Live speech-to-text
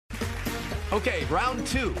Okay, round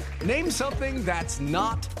two. Name something that's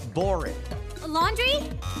not boring. A laundry?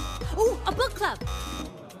 Ooh, a book club.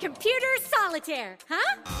 Computer solitaire,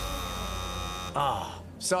 huh? Ah,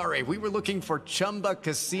 sorry, we were looking for Chumba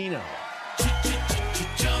Casino.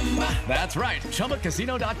 That's right,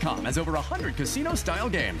 ChumbaCasino.com has over 100 casino-style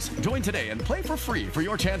games. Join today and play for free for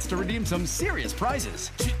your chance to redeem some serious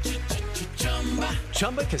prizes.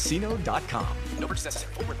 ChumbaCasino.com. No purchase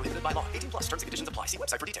necessary. Void where prohibited by law. 18+. Terms and conditions apply. See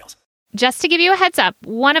website for details. Just to give you a heads up,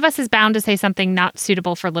 one of us is bound to say something not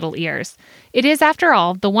suitable for little ears. It is, after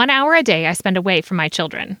all, the 1 hour a day I spend away from my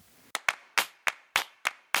children.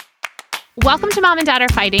 Welcome to Mom and Dad Are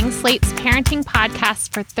Fighting, Slate's parenting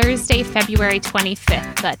podcast for Thursday, February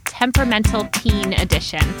 25th, the Temperamental Teen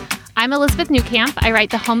Edition. I'm Elizabeth Newcamp. I write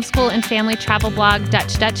the homeschool and family travel blog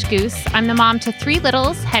Dutch Goose. I'm the mom to three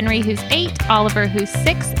littles, Henry, who's 8, Oliver, who's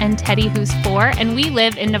 6, and Teddy, who's 4, and we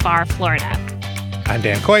live in Navarre, Florida. I'm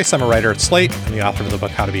Dan Kois. I'm a writer at Slate. I'm the author of the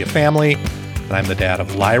book How to Be a Family, and I'm the dad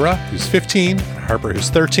of Lyra, who's 15, and Harper, who's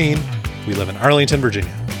 13. We live in Arlington, Virginia.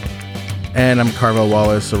 And I'm Carvel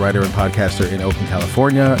Wallace, a writer and podcaster in Oakland,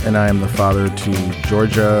 California, and I am the father to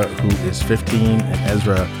Georgia, who is 15, and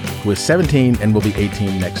Ezra, who is 17 and will be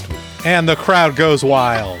 18 next week. And the crowd goes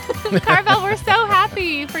wild. Carvel, we're so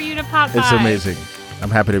happy for you to pop by. It's amazing. I'm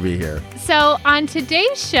happy to be here. So on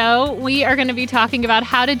today's show, we are going to be talking about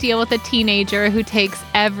how to deal with a teenager who takes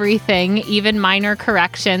everything, even minor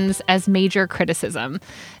corrections, as major criticism.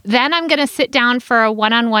 Then I'm going to sit down for a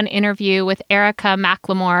one-on-one interview with Erica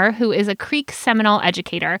McLemore, who is a Creek Seminole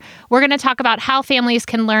educator. We're going to talk about how families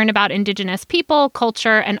can learn about Indigenous people,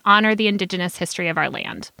 culture, and honor the Indigenous history of our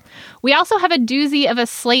land. We also have a doozy of a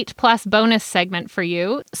Slate Plus bonus segment for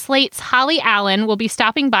you. Slate's Holly Allen will be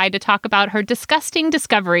stopping by to talk about her disgusting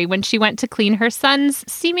discovery when she went to clean her son's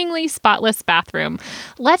seemingly spotless bathroom.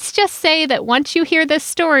 Let's just say that once you hear this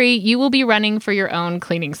story, you will be running for your own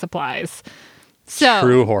cleaning supplies. So,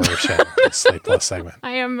 true horror show. Slate Plus segment.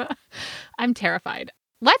 I'm terrified.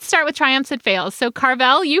 Let's start with triumphs and fails. So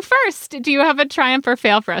Carvel, you first. Do you have a triumph or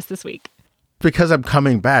fail for us this week? Because I'm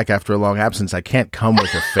coming back after a long absence, I can't come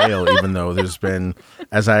with a fail, even though there's been,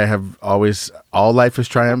 as I have always, all life is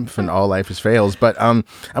triumph and all life is fails. But I'm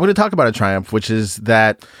going to talk about a triumph, which is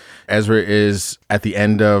that Ezra is at the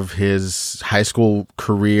end of his high school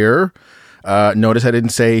career. Notice I didn't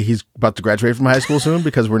say he's about to graduate from high school soon,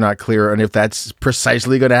 because we're not clear on if that's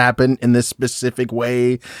precisely going to happen in this specific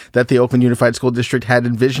way that the Oakland Unified School District had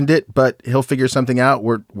envisioned it, but he'll figure something out.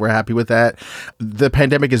 We're happy with that. The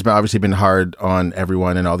pandemic has obviously been hard on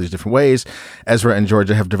everyone in all these different ways. Ezra and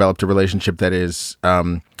Georgia have developed a relationship that is,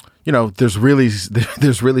 there's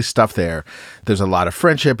really stuff there. There's a lot of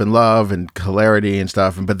friendship and love and hilarity and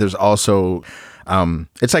stuff, but there's also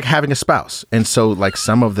it's like having a spouse. And so like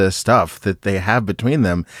some of the stuff that they have between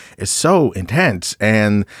them is so intense,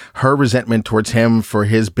 and her resentment towards him for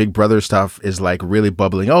his big brother stuff is like really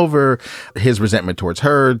bubbling over. His resentment towards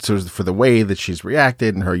her, so for the way that she's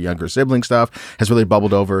reacted, and her younger sibling stuff has really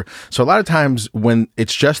bubbled over. So a lot of times when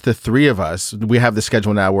it's just the three of us, we have the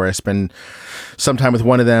schedule now where I spend some time with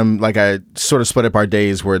one of them. Like I sort of split up our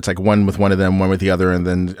days where it's like one with one of them, one with the other, and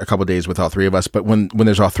then a couple of days with all three of us. But when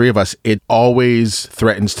there's all three of us, it always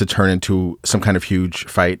threatens to turn into some kind of huge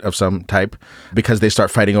fight of some type, because they start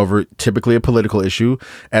fighting over typically a political issue.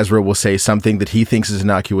 Ezra will say something that he thinks is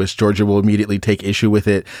innocuous. Georgia will immediately take issue with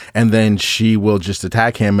it, and then she will just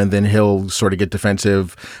attack him, and then he'll sort of get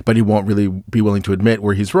defensive, but he won't really be willing to admit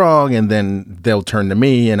where he's wrong, and then they'll turn to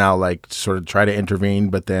me, and I'll like sort of try to intervene,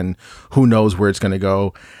 but then who knows where it's going to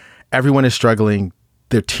go. Everyone is struggling.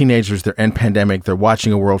 They're teenagers, they're in pandemic, they're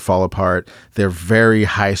watching a world fall apart, they're very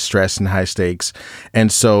high stress and high stakes.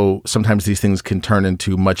 And so sometimes these things can turn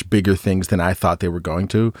into much bigger things than I thought they were going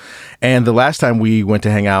to. And the last time we went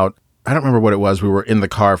to hang out, I don't remember what it was. We were in the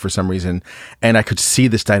car for some reason, and I could see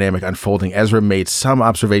this dynamic unfolding. Ezra made some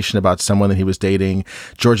observation about someone that he was dating.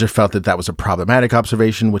 Georgia felt that that was a problematic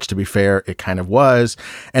observation, which, to be fair, it kind of was.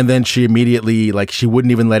 And then she immediately, like, she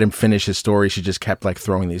wouldn't even let him finish his story. She just kept, like,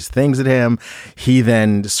 throwing these things at him. He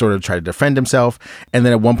then sort of tried to defend himself. And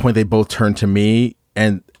then at one point, they both turned to me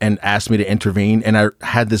and asked me to intervene. And I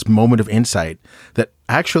had this moment of insight that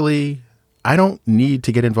actually I don't need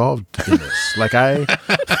to get involved in this. Like I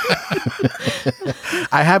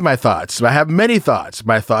have my thoughts. I have many thoughts.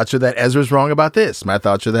 My thoughts are that Ezra's wrong about this. My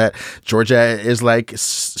thoughts are that Georgia is like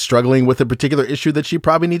struggling with a particular issue that she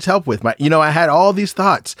probably needs help with. I had all these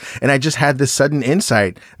thoughts, and I just had this sudden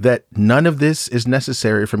insight that none of this is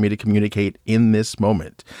necessary for me to communicate in this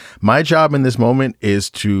moment. My job in this moment is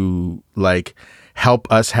to like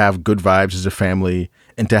help us have good vibes as a family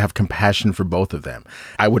and to have compassion for both of them.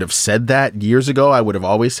 I would have said that years ago. I would have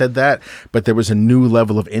always said that, but there was a new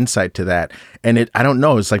level of insight to that. And I don't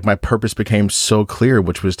know, it's like my purpose became so clear,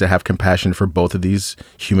 which was to have compassion for both of these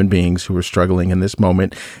human beings who were struggling in this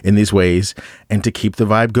moment in these ways and to keep the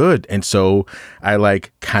vibe good. And so I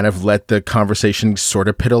like kind of let the conversation sort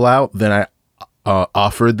of piddle out. Then I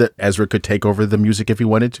offered that Ezra could take over the music if he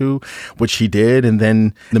wanted to, which he did. And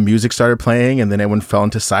then the music started playing and then everyone fell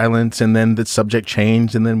into silence and then the subject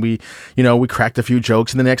changed. And then we cracked a few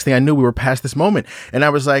jokes. And the next thing I knew, we were past this moment. And I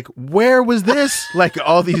was like, where was this? Like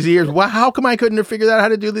all these years? Wow, how come I couldn't have figured out how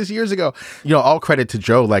to do this years ago? All credit to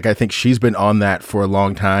Jo. Like, I think she's been on that for a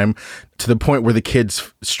long time, to the point where the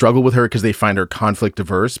kids struggle with her because they find her conflict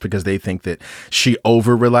averse because they think that she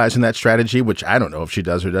over relies on that strategy, which I don't know if she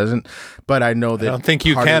does or doesn't. But I know that I don't think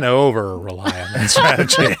you can over rely on that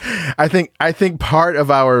strategy. I think part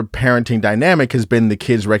of our parenting dynamic has been the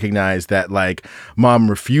kids recognize that like mom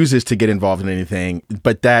refuses to get involved in anything,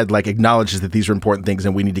 but dad like acknowledges that these are important things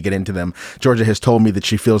and we need to get into them. Georgia has told me that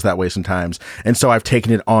she feels that way sometimes. And so I've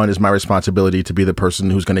taken it on as my responsibility to be the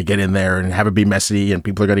person who's going to get in there and have it be messy and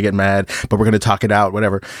people are going to get mad, but we're going to talk it out,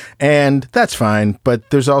 whatever. And that's fine. But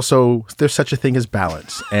there's such a thing as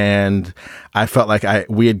balance. And I felt like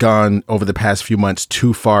we had gone over the past few months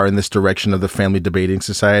too far in this direction of the family debating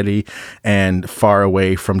society and far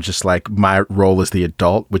away from just like my role as the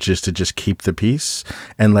adult, which is to just keep the peace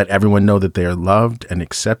and let everyone know that they are loved and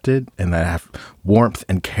accepted and that I have warmth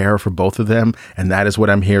and care for both of them. And that is what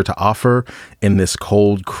I'm here to offer in this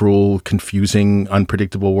cold, cruel, confusing,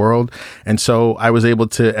 unpredictable world. And so I was able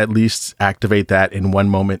to at least activate that in one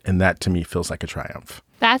moment. And that to me feels like a triumph.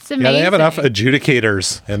 That's amazing. Yeah, they have enough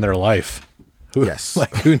adjudicators in their life. Yes.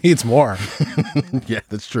 Like, who needs more? Yeah,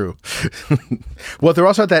 that's true. Well, they're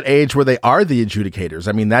also at that age where they are the adjudicators.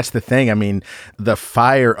 I mean, that's the thing. I mean, the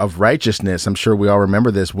fire of righteousness, I'm sure we all remember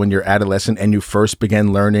this, when you're adolescent and you first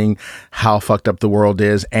begin learning how fucked up the world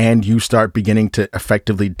is and you start beginning to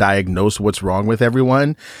effectively diagnose what's wrong with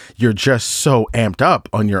everyone, you're just so amped up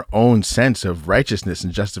on your own sense of righteousness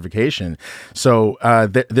and justification. So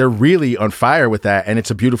they're really on fire with that, and it's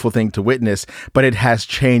a beautiful thing to witness, but it has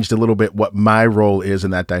changed a little bit what my role is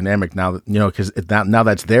in that dynamic now, because now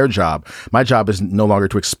that's their job. My job is no longer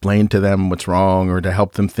to explain to them what's wrong or to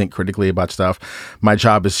help them think critically about stuff. My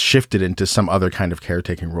job is shifted into some other kind of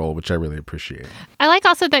caretaking role, which I really appreciate. I like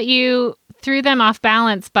also that you threw them off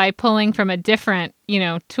balance by pulling from a different,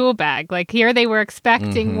 tool bag. Like here they were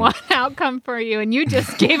expecting one outcome for you and you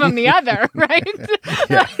just gave them the other, right?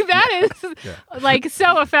 Yeah. Like that is like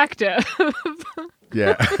so effective.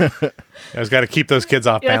 Yeah. I just got to keep those kids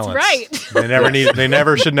off balance. That's right. They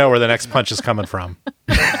never should know where the next punch is coming from.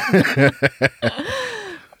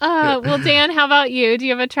 Well, Dan, how about you? Do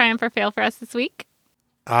you have a triumph or fail for us this week?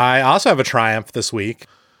 I also have a triumph this week.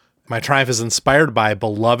 My triumph is inspired by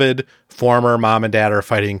beloved former Mom and Dad Are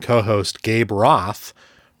Fighting co-host Gabe Roth.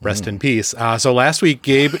 Rest in peace. So last week,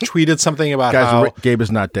 Gabe tweeted something about how... Gabe is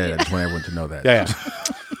not dead. I just want everyone to know that.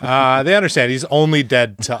 Yeah. They understand. He's only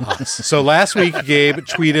dead to us. So last week, Gabe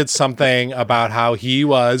tweeted something about how he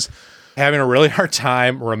was having a really hard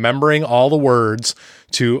time remembering all the words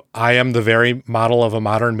to I Am the Very Model of a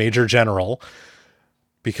Modern Major General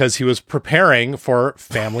because he was preparing for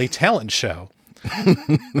Family Talent Show.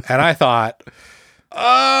 And I thought,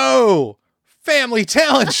 oh, Family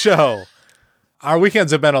Talent Show. Our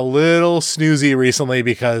weekends have been a little snoozy recently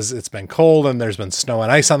because it's been cold and there's been snow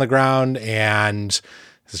and ice on the ground, and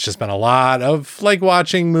it's just been a lot of like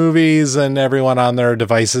watching movies and everyone on their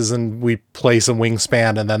devices, and we play some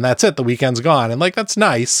Wingspan and then that's it. The weekend's gone. And like, that's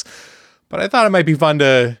nice, but I thought it might be fun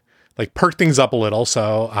to like perk things up a little.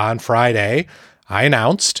 So on Friday, I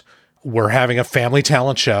announced we're having a family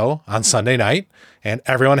talent show on Sunday night and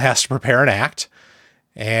everyone has to prepare an act.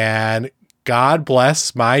 And God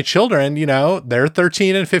bless my children, they're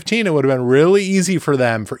 13 and 15. It would have been really easy for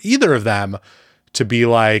either of them to be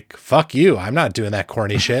like, fuck you, I'm not doing that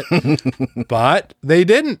corny shit. But they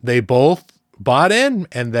didn't. They both bought in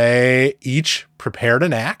and they each prepared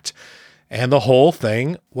an act. And the whole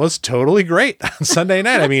thing was totally great on Sunday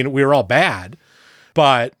night. I mean, we were all bad,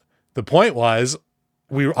 but the point was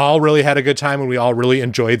we all really had a good time and we all really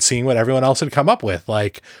enjoyed seeing what everyone else had come up with.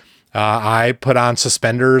 Like, I put on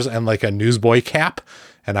suspenders and like a newsboy cap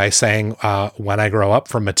and I sang When I Grow Up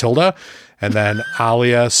from Matilda. And then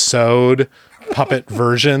Alia sewed puppet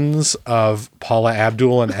versions of Paula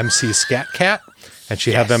Abdul and MC Scat Cat. And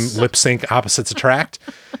she had them lip sync Opposites Attract.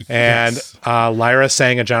 And Lyra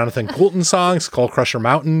sang a Jonathan Coulton song, Skull Crusher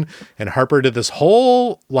Mountain. And Harper did this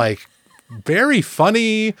whole like very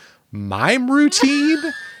funny mime routine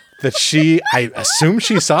that I assume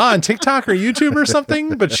she saw on TikTok or YouTube or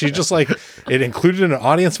something, but she just like, it included an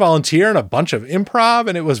audience volunteer and a bunch of improv,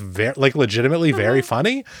 and it was legitimately very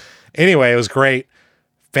funny. Anyway, it was great.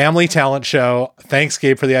 Family talent show. Thanks,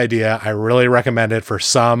 Gabe, for the idea. I really recommend it for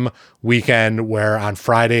some weekend where on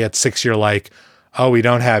Friday at 6 you're like, oh, we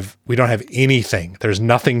don't have anything. There's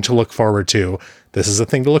nothing to look forward to. This is a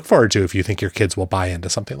thing to look forward to if you think your kids will buy into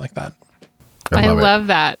something like that. I love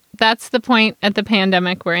that. That's the point at the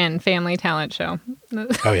pandemic we're in, family talent show.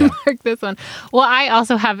 Oh, yeah. Mark this one. Well, I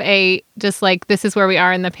also have just like, this is where we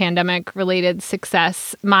are in the pandemic related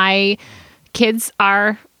success. My kids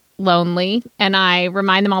are lonely, and I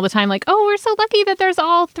remind them all the time, like, oh, we're so lucky that there's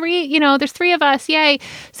all three, there's three of us, yay.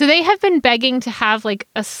 So they have been begging to have like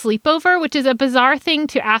a sleepover, which is a bizarre thing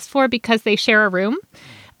to ask for because they share a room.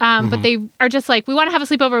 But they are just like, we want to have a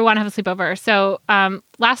sleepover. So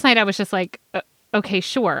last night I was just like, okay,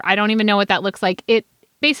 sure. I don't even know what that looks like. It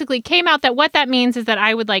basically came out that what that means is that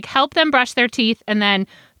I would like help them brush their teeth and then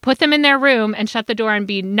put them in their room and shut the door and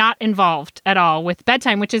be not involved at all with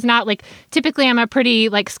bedtime, which is not like, typically I'm a pretty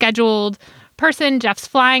like scheduled person. Jeff's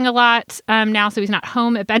flying a lot now, so he's not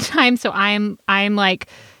home at bedtime. So I'm like,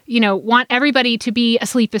 want everybody to be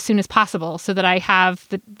asleep as soon as possible so that I have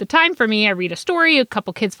the time for me. I read a story, a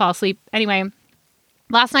couple kids fall asleep. Anyway,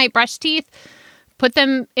 last night, brushed teeth, put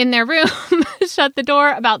them in their room, shut the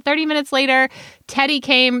door. About 30 minutes later, Teddy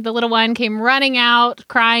came, the little one came running out,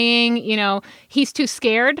 crying. He's too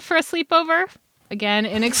scared for a sleepover. Again,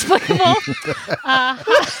 inexplicable. I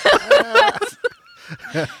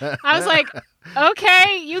was like,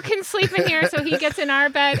 okay, you can sleep in here. So he gets in our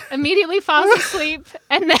bed, immediately falls asleep.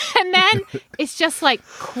 And then it's just like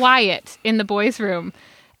quiet in the boys' room.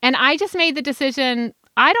 And I just made the decision,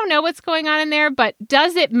 I don't know what's going on in there, but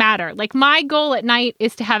does it matter? Like, my goal at night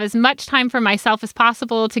is to have as much time for myself as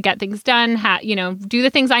possible to get things done, do the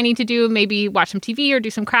things I need to do, maybe watch some TV or do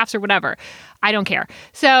some crafts or whatever. I don't care.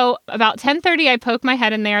 So about 10:30, I poke my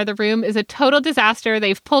head in there. The room is a total disaster.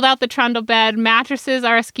 They've pulled out the trundle bed. Mattresses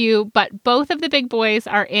are askew, but both of the big boys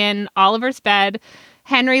are in Oliver's bed.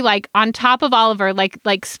 Henry, like, on top of Oliver,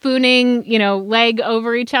 like spooning, leg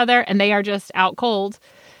over each other, and they are just out cold.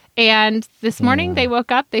 And this morning they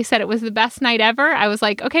woke up, they said it was the best night ever. I was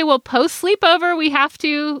like, okay, well, post sleepover, we have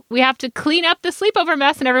to clean up the sleepover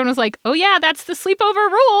mess. And everyone was like, oh yeah, that's the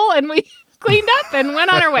sleepover rule. And we cleaned up and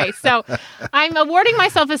went on our way. So I'm awarding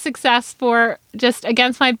myself a success for just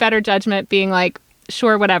against my better judgment being like,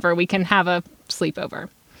 sure, whatever, we can have a sleepover.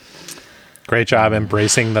 Great job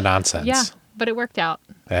embracing the nonsense. Yeah, but it worked out.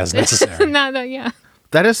 As necessary. Yeah.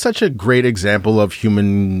 That is such a great example of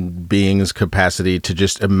human beings' capacity to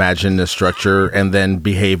just imagine a structure and then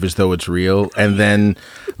behave as though it's real, and then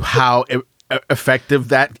how effective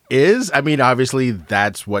that is. I mean, obviously,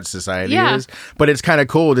 that's what society is, but it's kind of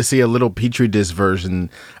cool to see a little Petri dish version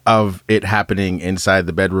of it happening inside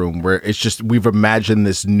the bedroom, where it's just we've imagined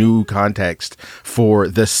this new context for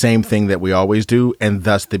the same thing that we always do, and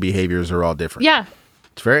thus the behaviors are all different. Yeah.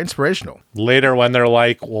 It's very inspirational. Later, when they're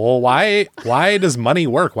like, well, why does money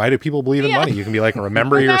work? Why do people believe in money? You can be like,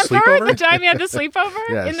 remember your sleepover? The time you had to sleepover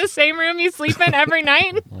Yes. in the same room you sleep in every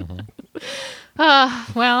night?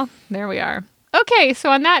 Well, there we are. Okay, so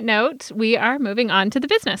on that note, we are moving on to the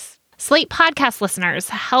business. Slate podcast listeners,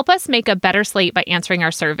 help us make a better Slate by answering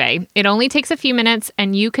our survey. It only takes a few minutes,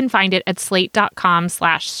 and you can find it at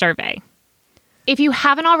slate.com/survey. If you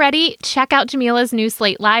haven't already, check out Jamila's new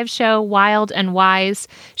Slate Live show, Wild and Wise.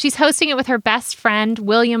 She's hosting it with her best friend,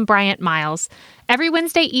 William Bryant Miles. Every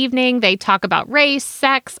Wednesday evening, they talk about race,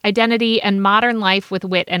 sex, identity, and modern life with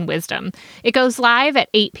wit and wisdom. It goes live at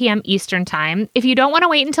 8 p.m. Eastern Time. If you don't want to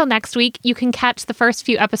wait until next week, you can catch the first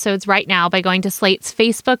few episodes right now by going to Slate's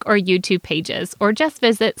Facebook or YouTube pages, or just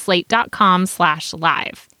visit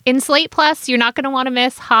slate.com/live. In Slate Plus, you're not going to want to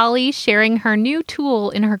miss Holly sharing her new tool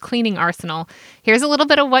in her cleaning arsenal. Here's a little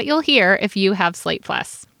bit of what you'll hear if you have Slate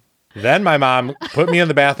Plus. Then my mom put me in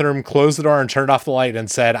the bathroom, closed the door, and turned off the light and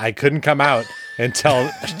said I couldn't come out until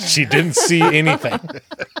she didn't see anything.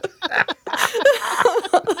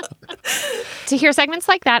 To hear segments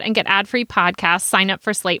like that and get ad-free podcasts, sign up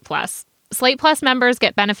for Slate Plus. Slate Plus members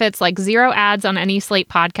get benefits like 0 ads on any Slate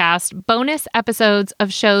podcast, bonus episodes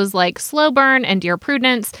of shows like Slow Burn and Dear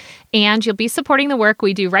Prudence, and you'll be supporting the work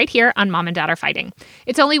we do right here on Mom and Dad Are Fighting.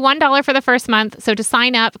 It's only $1 for the first month, so to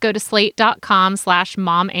sign up, go to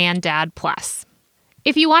slate.com/momanddadplus.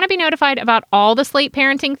 If you want to be notified about all the Slate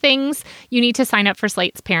parenting things, you need to sign up for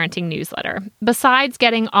Slate's parenting newsletter. Besides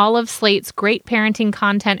getting all of Slate's great parenting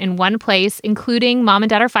content in one place, including Mom and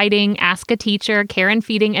Dad Are Fighting, Ask a Teacher, Care and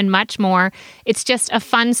Feeding, and much more, it's just a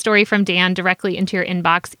fun story from Dan directly into your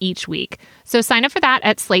inbox each week. So sign up for that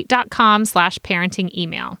at slate.com/parenting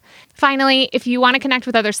email. Finally, if you want to connect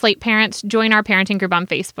with other Slate parents, join our parenting group on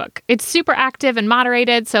Facebook. It's super active and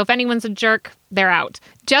moderated, so if anyone's a jerk, they're out.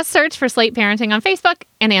 Just search for Slate Parenting on Facebook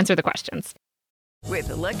and answer the questions. With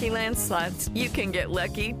the Lucky Land Slots, you can get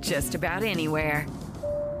lucky just about anywhere.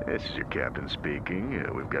 This is your captain speaking.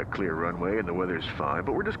 We've got clear runway and the weather's fine,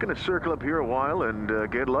 but we're just going to circle up here a while and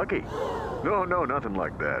get lucky. No, nothing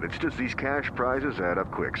like that. It's just these cash prizes add up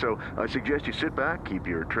quick. So I suggest you sit back, keep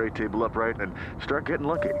your tray table upright, and start getting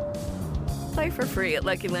lucky. Play for free at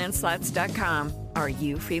LuckyLandSlots.com. Are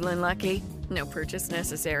you feeling lucky? No purchase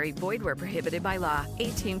necessary. Void where prohibited by law.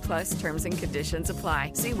 18+ terms and conditions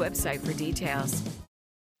apply. See website for details.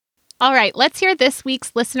 All right, let's hear this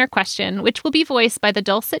week's listener question, which will be voiced by the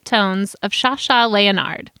dulcet tones of Shasha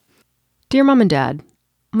Leonard. Dear Mom and Dad,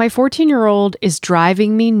 my 14-year-old is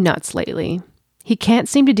driving me nuts lately. He can't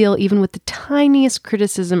seem to deal even with the tiniest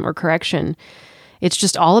criticism or correction. It's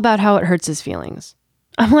just all about how it hurts his feelings.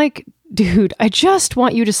 I'm like, dude, I just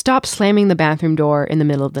want you to stop slamming the bathroom door in the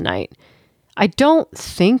middle of the night. I don't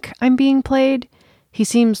think I'm being played. He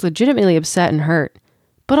seems legitimately upset and hurt.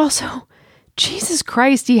 But also, Jesus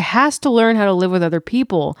Christ, he has to learn how to live with other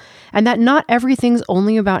people and that not everything's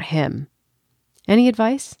only about him. Any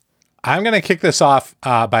advice? I'm going to kick this off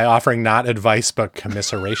by offering not advice, but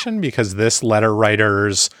commiseration, because this letter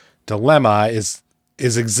writer's dilemma is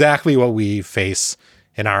exactly what we face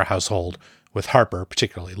in our household with Harper,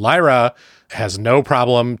 particularly. Lyra has no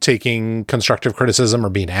problem taking constructive criticism or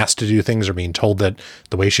being asked to do things or being told that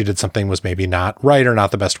the way she did something was maybe not right or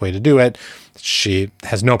not the best way to do it. She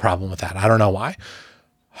has no problem with that. I don't know why.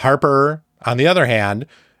 Harper, on the other hand,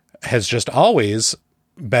 has just always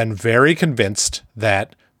been very convinced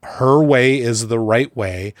that her way is the right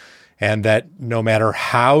way, and that no matter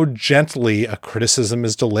how gently a criticism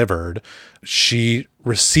is delivered, she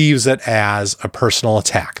receives it as a personal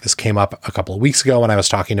attack. This came up a couple of weeks ago when I was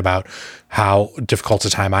talking about how difficult a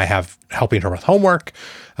time I have helping her with homework.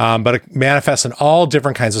 But it manifests in all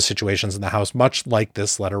different kinds of situations in the house, much like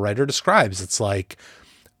this letter writer describes. It's like,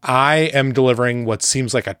 I am delivering what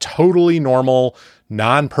seems like a totally normal,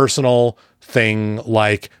 non-personal thing,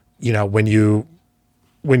 like, you know, when you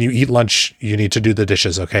eat lunch, you need to do the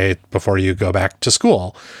dishes, okay, before you go back to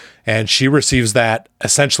school. And she receives that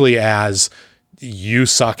essentially as, you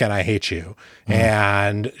suck and I hate you.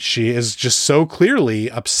 And she is just so clearly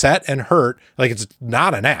upset and hurt. Like, it's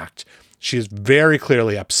not an act. She is very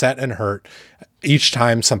clearly upset and hurt each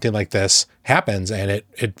time something like this happens. And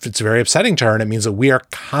it's very upsetting to her. And it means that we are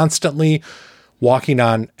constantly walking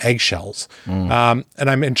on eggshells. And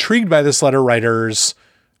I'm intrigued by this letter writer's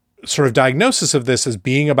sort of diagnosis of this as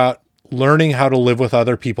being about learning how to live with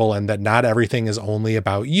other people and that not everything is only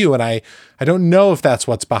about you. And I don't know if that's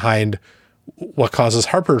what's behind what causes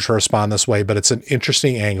Harper to respond this way, but it's an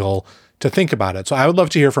interesting angle to think about it. So I would love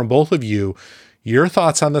to hear from both of you, your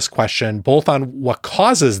thoughts on this question, both on what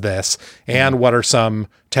causes this and what are some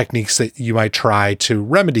techniques that you might try to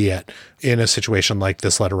remedy it in a situation like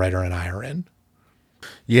this letter writer and I are in.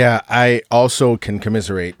 Yeah, I also can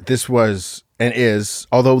commiserate. This was and is,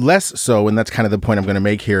 although less so, and that's kind of the point I'm going to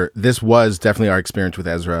make here, this was definitely our experience with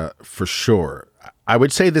Ezra for sure. I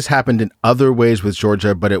would say this happened in other ways with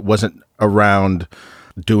Georgia, but it wasn't around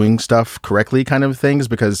doing stuff correctly kind of things,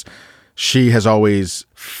 because she has always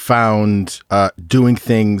found doing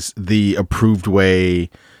things the approved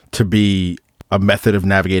way to be a method of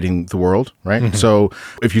navigating the world, right? Mm-hmm. So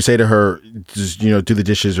if you say to her, just, do the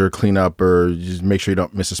dishes or clean up or just make sure you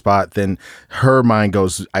don't miss a spot, then her mind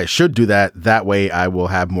goes, I should do that. That way I will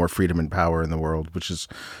have more freedom and power in the world, which is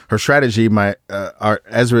her strategy.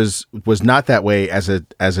 Ezra's was not that way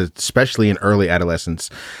especially in early adolescence.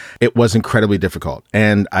 It was incredibly difficult.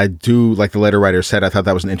 And I do, like the letter writer said, I thought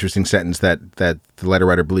that was an interesting sentence that the letter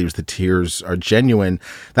writer believes the tears are genuine.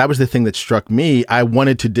 That was the thing that struck me. I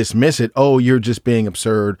wanted to dismiss it. Oh, you're just being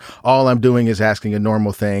absurd. All I'm doing is asking a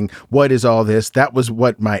normal thing. What is all this? That was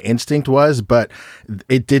what my instinct was, but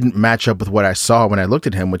it didn't match up with what I saw when I looked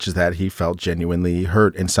at him, which is that he felt genuinely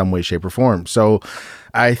hurt in some way, shape, or form. So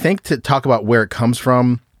I think to talk about where it comes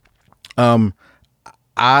from,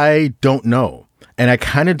 I don't know. And I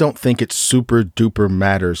kind of don't think it super duper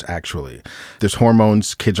matters, actually. There's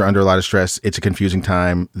hormones. Kids are under a lot of stress. It's a confusing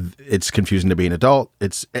time. It's confusing to be an adult.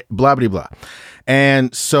 It's blah, blah, blah.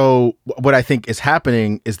 And so what I think is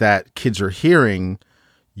happening is that kids are hearing,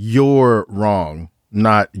 you're wrong.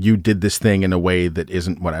 not you did this thing in a way that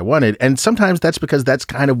isn't what I wanted. And sometimes that's because that's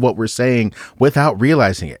kind of what we're saying without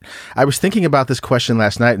realizing it. I was thinking about this question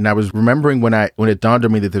last night, and I was remembering when it dawned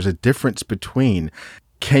on me that there's a difference between,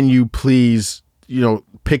 can you please,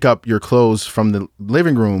 pick up your clothes from the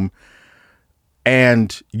living room,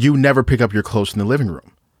 and you never pick up your clothes from the living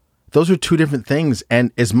room. Those are two different things.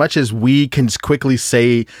 And as much as we can quickly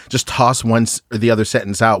say, just toss one or the other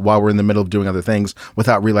sentence out while we're in the middle of doing other things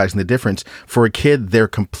without realizing the difference, for a kid, they're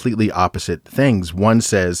completely opposite things. One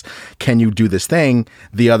says, can you do this thing?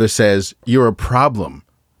 The other says, you're a problem.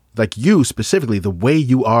 Like you specifically, the way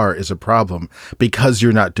you are is a problem because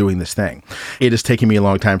you're not doing this thing. It has taken me a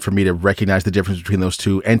long time for me to recognize the difference between those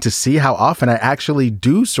two and to see how often I actually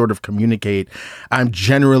do sort of communicate. I'm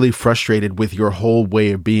generally frustrated with your whole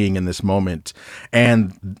way of being in this moment.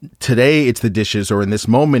 And today it's the dishes, or in this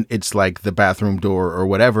moment, it's like the bathroom door or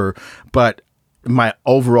whatever. But my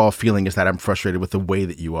overall feeling is that I'm frustrated with the way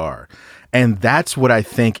that you are. And that's what I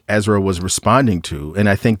think Ezra was responding to. And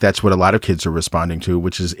I think that's what a lot of kids are responding to,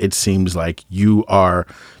 which is, it seems like you are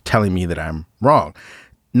telling me that I'm wrong.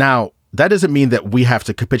 Now, that doesn't mean that we have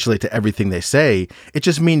to capitulate to everything they say. It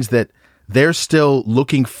just means that they're still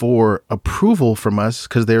looking for approval from us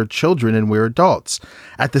because they're children and we're adults.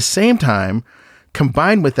 At the same time,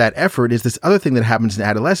 combined with that effort is this other thing that happens in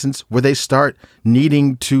adolescence where they start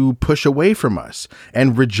needing to push away from us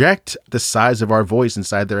and reject the size of our voice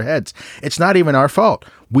inside their heads. It's not even our fault.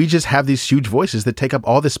 We just have these huge voices that take up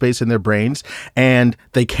all the space in their brains, and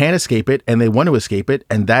they can't escape it, and they want to escape it.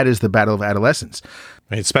 And that is the battle of adolescence.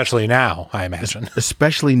 Especially now, I imagine.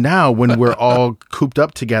 Especially now when we're all cooped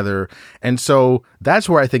up together. And so that's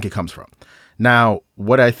where I think it comes from. Now,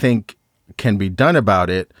 what I think can be done about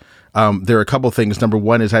it, there are a couple things. Number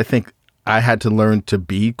one is I think I had to learn to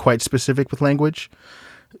be quite specific with language,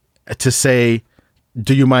 to say,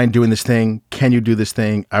 do you mind doing this thing? Can you do this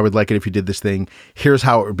thing? I would like it if you did this thing. Here's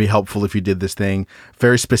how it would be helpful if you did this thing.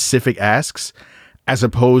 Very specific asks, as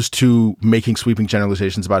opposed to making sweeping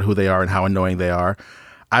generalizations about who they are and how annoying they are.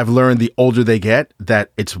 I've learned the older they get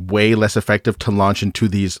that it's way less effective to launch into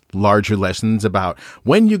these larger lessons about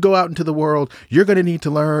when you go out into the world, you're going to need to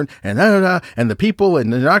learn and and the people,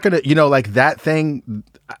 and they're not going to, like that thing.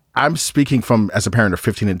 I'm speaking from as a parent of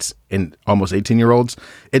 15 and almost 18-year-olds.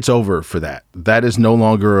 It's over for that. That is no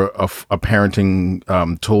longer a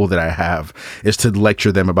parenting tool that I have, is to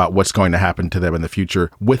lecture them about what's going to happen to them in the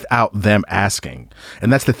future without them asking.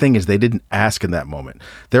 And that's the thing, is they didn't ask in that moment.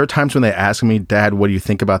 There are times when they ask me, Dad, what do you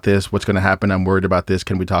think about this? What's going to happen? I'm worried about this.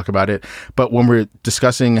 Can we talk about it? But when we're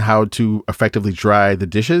discussing how to effectively dry the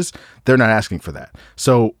dishes, they're not asking for that.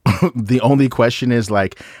 So the only question is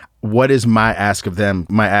like, what is my ask of them?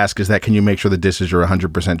 My ask is that, can you make sure the dishes are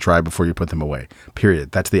 100% dry before you put them away?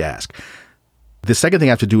 Period. That's the ask. The second thing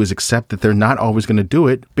I have to do is accept that they're not always going to do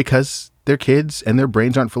it because they're kids and their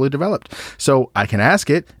brains aren't fully developed. So I can ask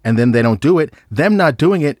it and then they don't do it. Them not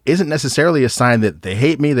doing it isn't necessarily a sign that they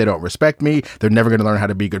hate me, they don't respect me, they're never going to learn how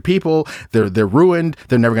to be good people, they're ruined,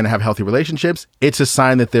 they're never going to have healthy relationships. It's a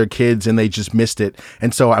sign that they're kids and they just missed it.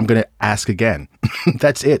 And so I'm going to ask again.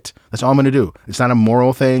 That's it. That's all I'm going to do. It's not a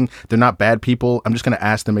moral thing. They're not bad people. I'm just going to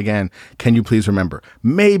ask them again. Can you please remember?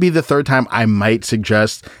 Maybe the third time I might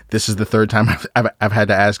suggest, this is the third time I've had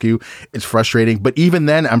to ask you. It's frustrating. But even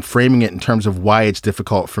then, I'm framing it in terms of why it's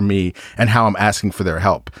difficult for me and how I'm asking for their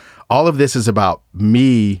help. All of this is about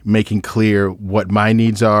me making clear what my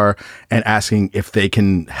needs are and asking if they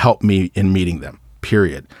can help me in meeting them,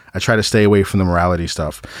 period. I try to stay away from the morality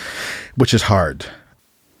stuff, which is hard.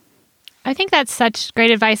 I think that's such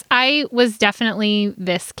great advice. I was definitely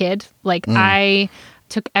this kid. I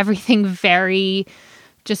took everything very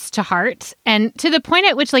just to heart, and to the point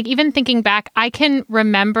at which, even thinking back, I can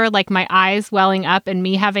remember my eyes welling up and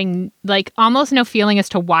me having almost no feeling as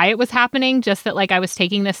to why it was happening, just that I was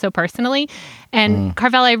taking this so personally. And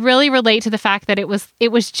Carvel, I really relate to the fact that it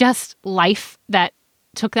was just life that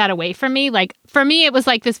took that away from me. For me, it was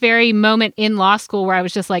this very moment in law school where I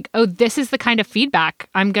was just oh, this is the kind of feedback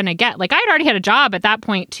I'm going to get. I had already had a job at that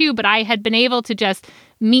point too, but I had been able to just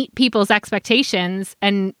meet people's expectations,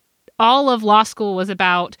 and all of law school was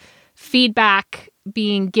about feedback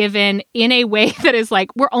being given in a way that is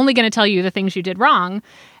we're only going to tell you the things you did wrong.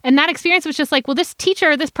 And that experience was just well, this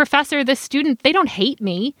teacher, this professor, this student, they don't hate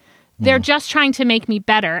me. They're just trying to make me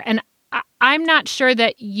better. And I'm not sure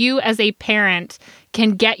that you as a parent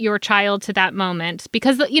can get your child to that moment,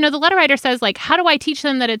 because the letter writer says how do I teach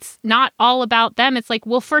them that it's not all about them? It's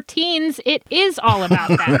well, for teens it is all about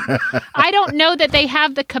them. I don't know that they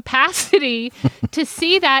have the capacity to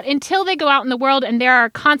see that until they go out in the world and there are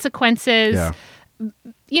consequences.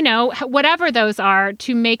 whatever those are,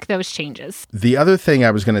 to make those changes. The other thing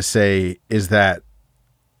I was going to say is that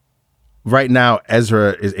right now,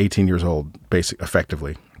 Ezra is 18 years old,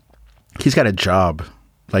 effectively. He's got a job.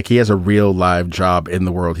 Like, he has a real live job in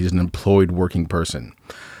the world. He's an employed working person.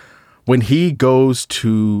 When he goes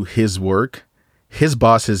to his work, his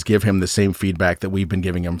bosses give him the same feedback that we've been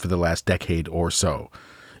giving him for the last decade or so.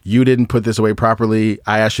 You didn't put this away properly.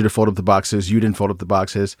 I asked you to fold up the boxes. You didn't fold up the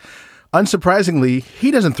boxes. Unsurprisingly,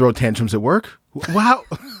 he doesn't throw tantrums at work. Wow.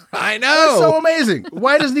 I know. That's so amazing.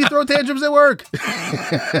 Why doesn't he throw tantrums at work?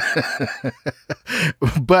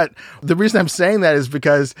 But the reason I'm saying that is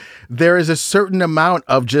because there is a certain amount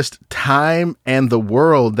of just time and the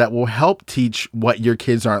world that will help teach what your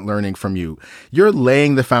kids aren't learning from you. You're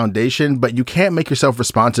laying the foundation, but you can't make yourself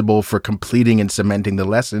responsible for completing and cementing the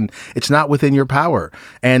lesson. It's not within your power.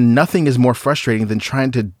 And nothing is more frustrating than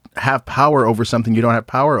trying to have power over something you don't have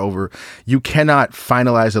power over. You cannot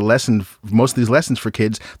finalize a lesson. Most of these lessons for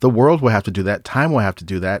kids, the world will have to do that. Time will have to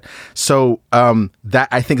do that. So that,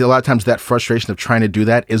 I think a lot of times that frustration of trying to do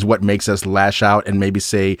that is what makes us lash out and maybe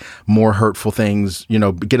say more hurtful things,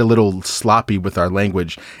 get a little sloppy with our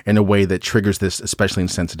language in a way that triggers this, especially in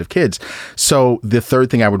sensitive kids. So the third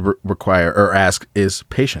thing I would require or ask is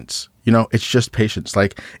patience. It's just patience.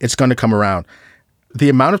 Like, it's going to come around. The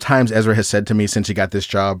amount of times Ezra has said to me since he got this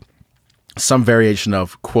job, some variation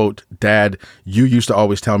of, quote, "Dad, you used to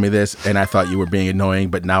always tell me this, and I thought you were being annoying,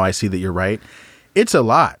 but now I see that you're right." It's a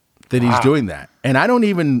lot that he's doing that. And I don't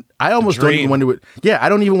even want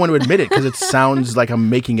to admit it because it sounds like I'm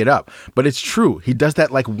making it up. But it's true. He does that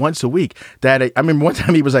like once a week. Dad, I remember one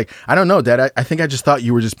time he was like, "I don't know, Dad, I think I just thought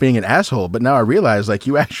you were just being an asshole. But now I realize like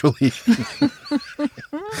you actually,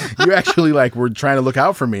 like were trying to look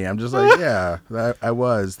out for me." I'm just like, yeah, I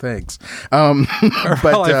was. Thanks. But I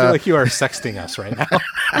feel like you are sexting us right now.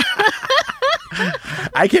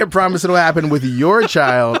 I can't promise it'll happen with your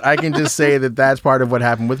child. I can just say that that's part of what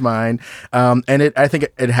happened with mine. And I think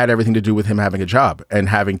it had everything to do with him having a job and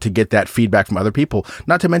having to get that feedback from other people.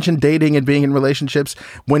 Not to mention dating and being in relationships.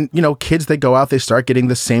 When, kids, they go out, they start getting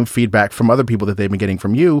the same feedback from other people that they've been getting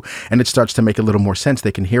from you. And it starts to make a little more sense.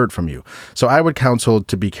 They can hear it from you. So I would counsel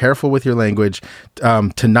to be careful with your language,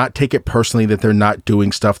 to not take it personally that they're not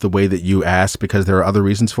doing stuff the way that you ask because there are other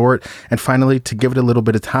reasons for it. And finally, to give it a little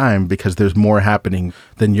bit of time because there's more happening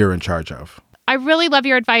than you're in charge of. I really love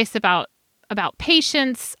your advice about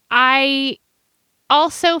patience. I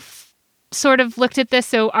also sort of looked at this.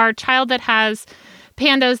 So our child that has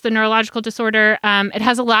PANDAS, the neurological disorder, it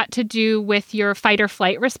has a lot to do with your fight or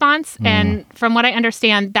flight response. And from what I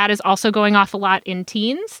understand, that is also going off a lot in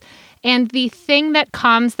teens. And the thing that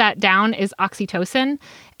calms that down is oxytocin.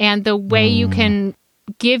 And the way you can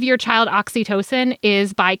give your child oxytocin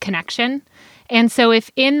is by connection. And so if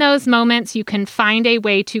in those moments you can find a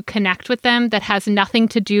way to connect with them that has nothing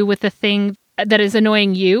to do with the thing that is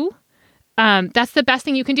annoying you, that's the best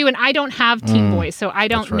thing you can do. And I don't have teen boys, so I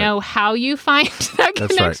don't know how you find that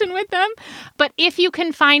connection with them. But if you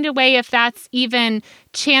can find a way, if that's even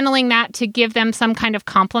channeling that to give them some kind of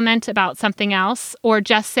compliment about something else, or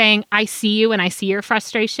just saying, "I see you and I see your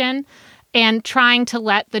frustration," and trying to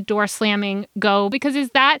let the door slamming go, because is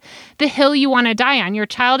that the hill you want to die on? Your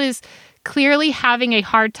child is clearly having a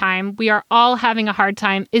hard time. We are all having a hard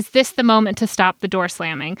time. Is this the moment to stop the door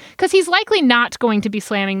slamming? Because he's likely not going to be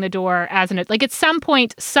slamming the door at some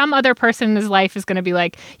point, some other person in his life is going to be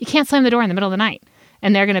like, "You can't slam the door in the middle of the night."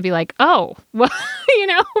 And they're going to be like, "Oh, well,"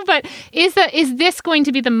 but is this going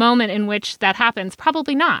to be the moment in which that happens?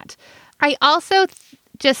 Probably not. I also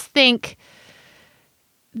just think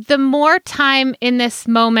the more time in this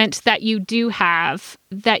moment that you do have,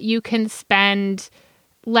 that you can spend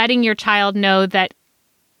letting your child know that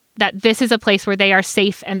this is a place where they are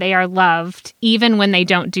safe and they are loved, even when they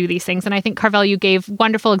don't do these things. And I think, Carvel, you gave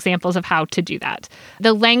wonderful examples of how to do that.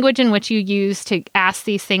 The language in which you use to ask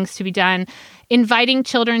these things to be done, inviting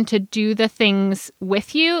children to do the things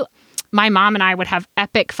with you. My mom and I would have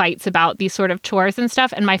epic fights about these sort of chores and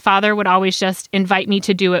stuff. And my father would always just invite me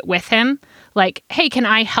to do it with him. Like, "Hey, can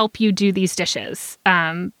I help you do these dishes?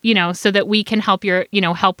 So that we can help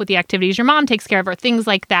help with the activities your mom takes care of, or things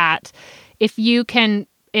like that." If you can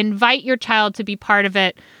invite your child to be part of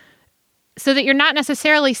it, so that you're not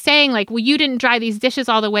necessarily saying like, "Well, you didn't dry these dishes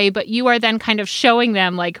all the way," but you are then kind of showing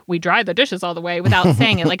them like, "We dried the dishes all the way," without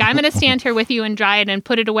saying it. Like, "I'm going to stand here with you and dry it and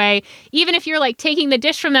put it away." Even if you're like taking the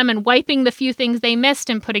dish from them and wiping the few things they missed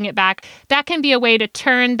and putting it back, that can be a way to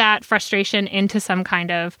turn that frustration into some kind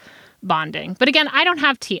of bonding. But again, I don't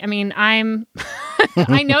have I mean, I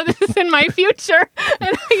know this is in my future,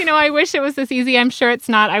 and I wish it was this easy. I'm sure it's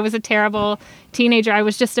not. I was a terrible teenager. I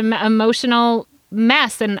was just emotional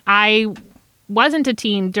mess. And I wasn't a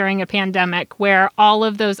teen during a pandemic where all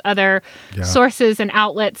of those other sources and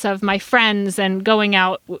outlets of my friends and going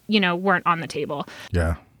out, weren't on the table.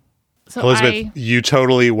 Yeah. So Elizabeth, you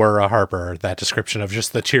totally were a Harper, that description of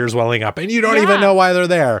just the tears welling up and you don't even know why they're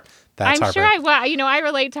there. That's I'm Harper. sure I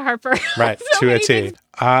relate to Harper. Right, so to a T.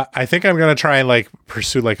 I think I'm going to try and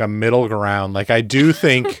pursue a middle ground. I do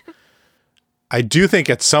think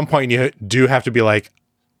at some point you do have to be like,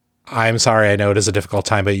 I'm sorry, I know it is a difficult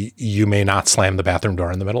time, but you may not slam the bathroom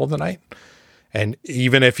door in the middle of the night. And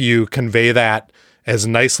even if you convey that as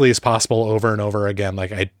nicely as possible over and over again,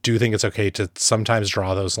 I do think it's okay to sometimes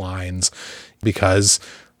draw those lines because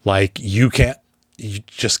you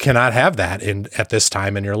just cannot have that at this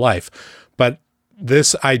time in your life. But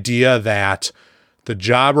this idea that the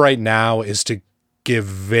job right now is to give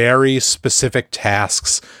very specific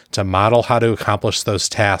tasks, to model how to accomplish those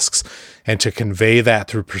tasks, and to convey that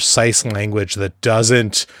through precise language that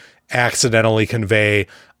doesn't accidentally convey,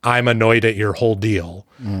 I'm annoyed at your whole deal.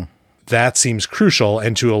 That seems crucial,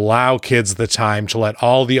 and to allow kids the time to let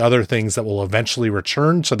all the other things that will eventually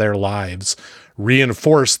return to their lives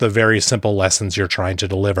reinforce the very simple lessons you're trying to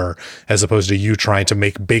deliver, as opposed to you trying to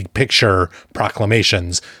make big picture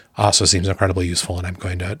proclamations, also seems incredibly useful. And I'm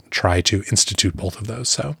going to try to institute both of those.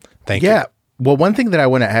 So thank you. Yeah. Well, one thing that I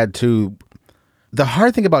want to add too, the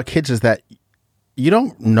hard thing about kids is that you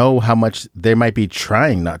don't know how much they might be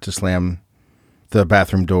trying not to slam the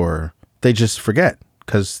bathroom door. They just forget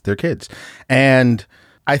because they're kids. And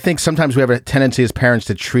I think sometimes we have a tendency as parents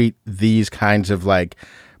to treat these kinds of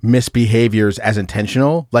misbehaviors as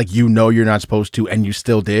intentional, you're not supposed to and you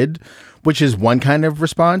still did, which is one kind of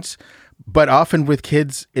response. But often with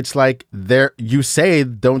kids, it's you say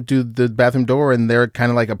don't do the bathroom door, and they're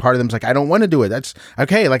kind of a part of them's I don't want to do it. That's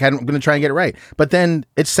okay. I'm going to try and get it right. But then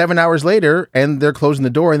it's 7 hours later and they're closing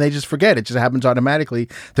the door and they just forget. It just happens automatically.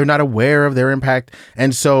 They're not aware of their impact.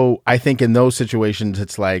 And so I think in those situations,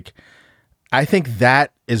 it's I think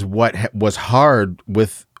that is what was hard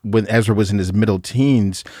when Ezra was in his middle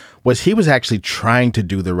teens, was he was actually trying to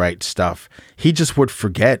do the right stuff. He just would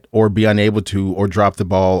forget or be unable to or drop the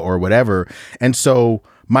ball or whatever. And so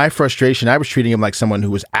my frustration, I was treating him like someone who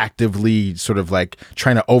was actively sort of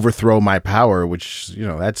trying to overthrow my power, which,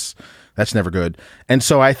 that's never good. And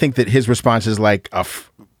so I think that his response is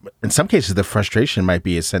in some cases, the frustration might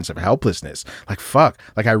be a sense of helplessness. Fuck.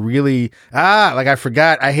 I really, I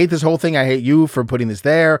forgot. I hate this whole thing. I hate you for putting this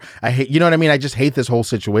there. I hate, you know what I mean? I just hate this whole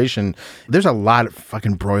situation. There's a lot of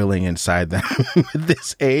fucking broiling inside them at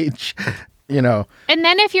this age, And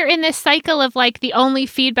then if you're in this cycle of the only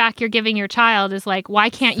feedback you're giving your child is why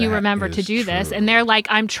can't you remember to do this? And they're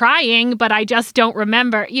I'm trying, but I just don't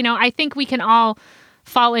remember. I think we can all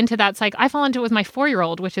fall into that cycle. I fall into it with my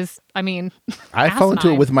 4-year-old, which is, I fall into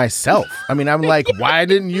it with myself. I'm why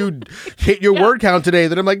didn't you hit your word count today?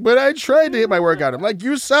 Then I'm but I tried to hit my word count. I'm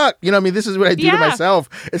you suck. This is what I do to myself.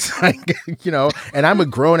 It's and I'm a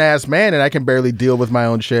grown ass man and I can barely deal with my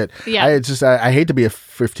own shit. Yeah. I hate to be a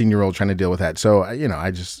 15-year-old trying to deal with that. So,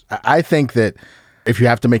 I think that if you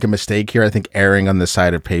have to make a mistake here, I think erring on the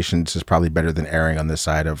side of patience is probably better than erring on the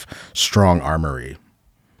side of strong armory.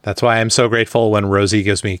 That's why I'm so grateful when Rosie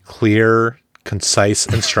gives me clear, concise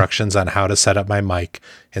instructions on how to set up my mic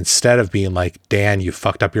instead of being Dan, you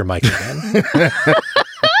fucked up your mic again.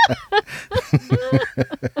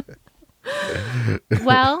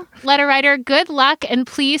 Well, letter writer, good luck. And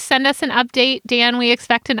please send us an update. Dan, we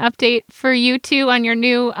expect an update for you too on your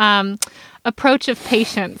new approach of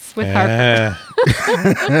patience with Harper.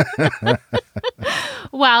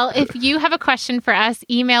 Well, if you have a question for us,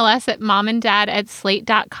 email us at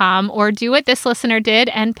momanddad@slate.com or do what this listener did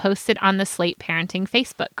and post it on the Slate Parenting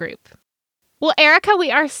Facebook group. Well, Erica,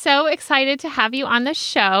 we are so excited to have you on the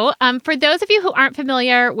show. For those of you who aren't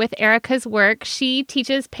familiar with Erica's work, she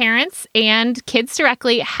teaches parents and kids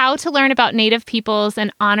directly how to learn about Native peoples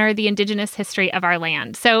and honor the Indigenous history of our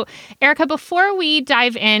land. So, Erica, before we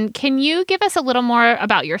dive in, can you give us a little more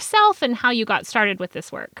about yourself and how you got started with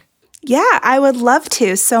this work? Yeah, I would love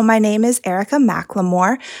to. So my name is Erica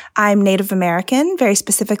McLemore. I'm Native American. Very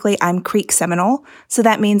specifically, I'm Creek Seminole. So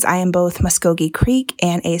that means I am both Muskogee Creek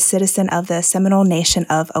and a citizen of the Seminole Nation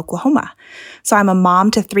of Oklahoma. So I'm a mom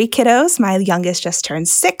to 3 kiddos. My youngest just turned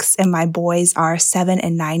 6 and my boys are 7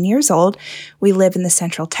 and 9 years old. We live in the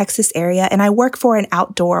Central Texas area and I work for an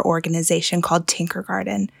outdoor organization called Tinker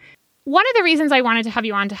Garden. One of the reasons I wanted to have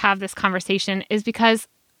you on to have this conversation is because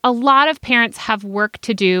a lot of parents have work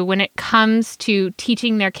to do when it comes to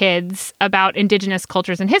teaching their kids about Indigenous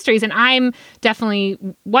cultures and histories. And I'm definitely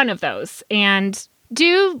one of those. And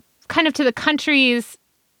due kind of to the country's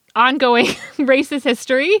ongoing racist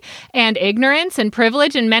history and ignorance and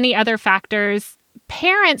privilege and many other factors,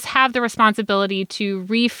 parents have the responsibility to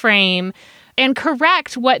reframe and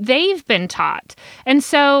correct what they've been taught. And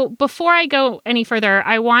so before I go any further,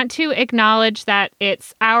 I want to acknowledge that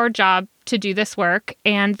it's our job to do this work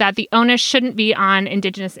and that the onus shouldn't be on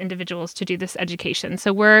Indigenous individuals to do this education.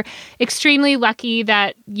 So we're extremely lucky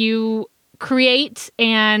that you create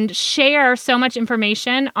and share so much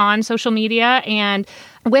information on social media and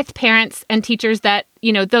with parents and teachers that,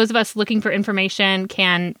 those of us looking for information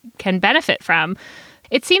can benefit from.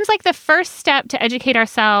 It seems like the first step to educate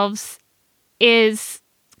ourselves is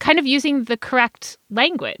kind of using the correct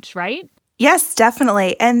language, right? Yes,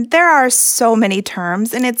 definitely. And there are so many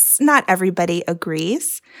terms, and it's not everybody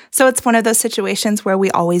agrees. So it's one of those situations where we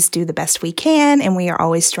always do the best we can, and we are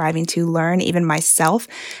always striving to learn. Even myself,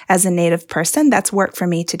 as a Native person, that's work for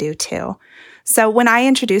me to do too. So when I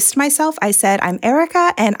introduced myself, I said, I'm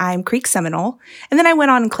Erica and I'm Creek Seminole. And then I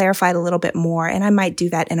went on and clarified a little bit more, and I might do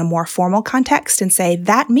that in a more formal context and say,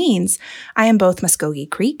 that means I am both Muskogee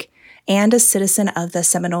Creek and a citizen of the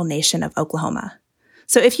Seminole Nation of Oklahoma.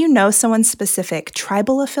 So if you know someone's specific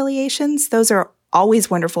tribal affiliations, those are always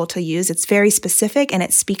wonderful to use. It's very specific and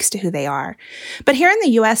it speaks to who they are. But here in the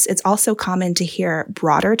U.S., it's also common to hear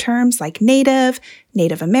broader terms like Native,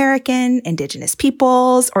 Native American, Indigenous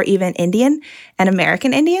peoples, or even Indian and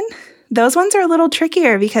American Indian. Those ones are a little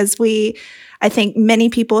trickier because I think many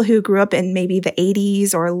people who grew up in maybe the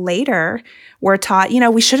 80s or later were taught,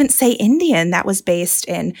 we shouldn't say Indian. That was based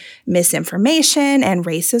in misinformation and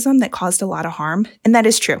racism that caused a lot of harm. And that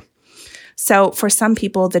is true. So for some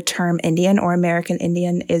people, the term Indian or American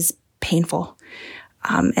Indian is painful.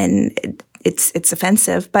 And it's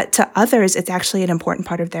offensive. But to others, it's actually an important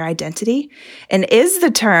part of their identity and is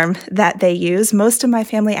the term that they use. Most of my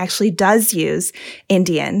family actually does use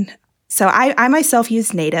Indian. So I myself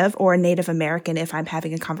use Native or Native American if I'm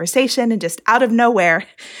having a conversation and just out of nowhere,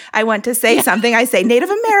 I want to say something, I say Native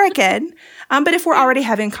American. But if we're already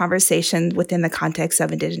having a conversation within the context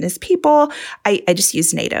of Indigenous people, I just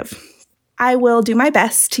use Native. I will do my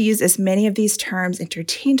best to use as many of these terms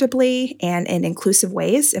interchangeably and in inclusive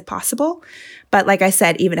ways if possible. But like I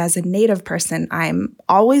said, even as a Native person, I'm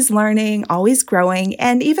always learning, always growing,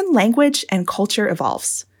 and even language and culture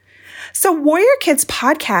evolves. So Warrior Kids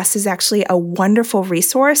podcast is actually a wonderful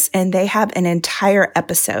resource, and they have an entire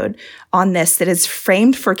episode on this that is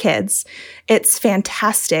framed for kids. It's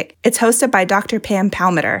fantastic. It's hosted by Dr. Pam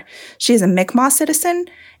Palmater. She's a Mi'kmaq citizen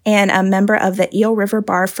and a member of the Eel River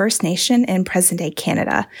Bar First Nation in present-day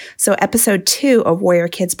Canada. So episode 2 of Warrior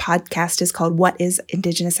Kids podcast is called What is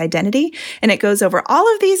Indigenous Identity? And it goes over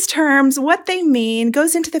all of these terms, what they mean,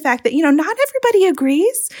 goes into the fact that, not everybody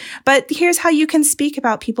agrees, but here's how you can speak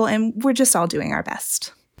about people, and we're just all doing our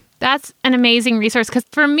best. That's an amazing resource, because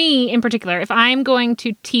for me in particular, if I'm going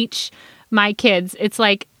to teach my kids, it's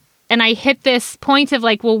like, and I hit this point of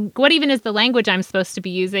like, well, what even is the language I'm supposed to be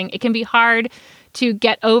using? It can be hard to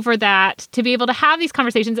get over that, to be able to have these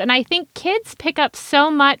conversations. And I think kids pick up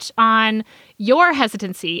so much on your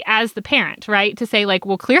hesitancy as the parent, right? To say like,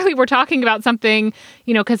 well, clearly we're talking about something,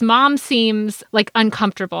 because mom seems like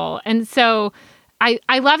uncomfortable. And so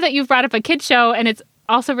I love that you've brought up a kid show, and it's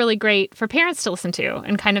also really great for parents to listen to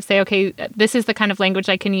and kind of say, okay, this is the kind of language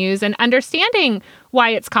I can use, and understanding why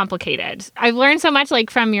it's complicated. I've learned so much like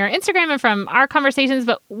from your Instagram and from our conversations,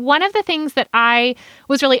 but one of the things that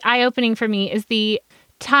was really eye-opening for me is the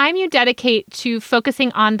time you dedicate to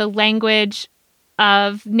focusing on the language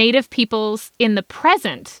of Native peoples in the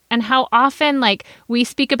present and how often like we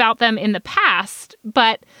speak about them in the past,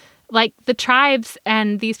 but like the tribes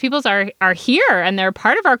and these peoples are here and they're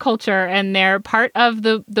part of our culture and they're part of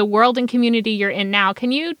the world and community you're in now.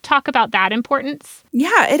 Can you talk about that importance?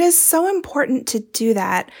 Yeah, it is so important to do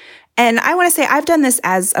that. And I want to say I've done this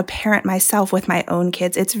as a parent myself with my own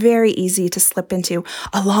kids. It's very easy to slip into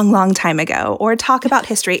a long, long time ago or talk about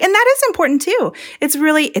history. And that is important too.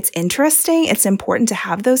 It's interesting. It's important to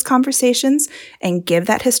have those conversations and give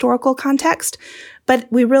that historical context. But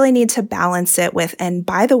we really need to balance it with, and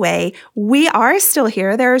by the way, we are still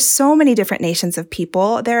here. There are so many different nations of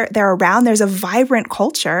people. They're around. There's a vibrant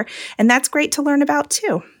culture, and that's great to learn about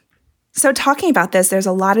too. So talking about this, there's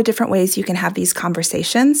a lot of different ways you can have these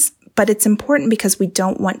conversations, but it's important because we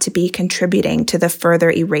don't want to be contributing to the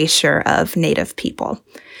further erasure of Native people.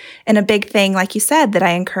 And a big thing, like you said, that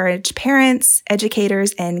I encourage parents,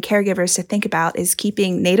 educators, and caregivers to think about is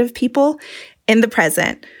keeping Native people in the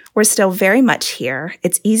present. We're still very much here.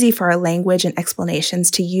 It's easy for our language and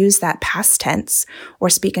explanations to use that past tense or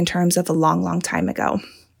speak in terms of a long, long time ago.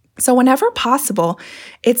 So whenever possible,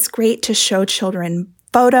 it's great to show children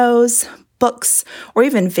photos, books, or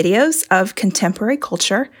even videos of contemporary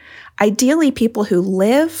culture, ideally people who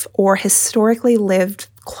live or historically lived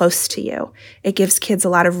close to you. It gives kids a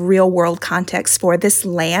lot of real world context for this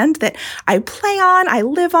land that I play on, I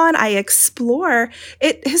live on, I explore.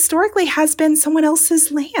 It historically has been someone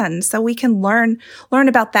else's land. So we can learn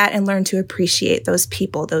about that and learn to appreciate those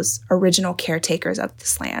people, those original caretakers of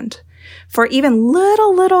this land. For even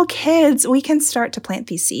little kids, we can start to plant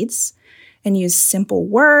these seeds and use simple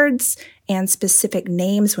words and specific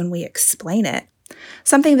names when we explain it.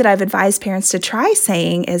 Something that I've advised parents to try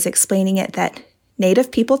saying is explaining it that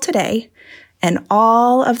Native people today and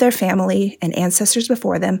all of their family and ancestors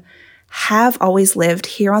before them have always lived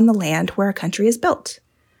here on the land where our country is built.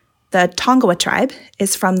 The Tongawa tribe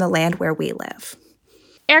is from the land where we live.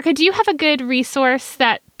 Erica, do you have a good resource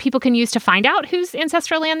that people can use to find out whose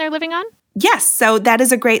ancestral land they're living on? Yes, so that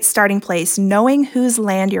is a great starting place, knowing whose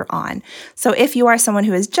land you're on. So if you are someone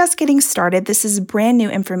who is just getting started, this is brand new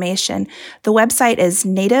information. The website is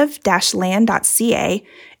native-land.ca.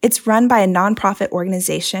 It's run by a nonprofit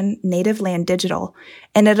organization, Native Land Digital,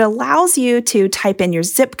 and it allows you to type in your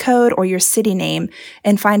zip code or your city name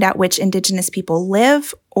and find out which Indigenous people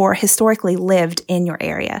live or historically lived in your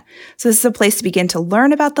area. So this is a place to begin to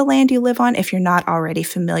learn about the land you live on if you're not already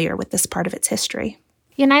familiar with this part of its history.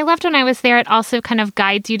 Yeah, and I loved when I was there, it also kind of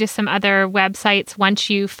guides you to some other websites once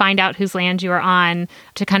you find out whose land you are on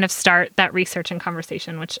to kind of start that research and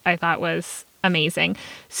conversation, which I thought was amazing.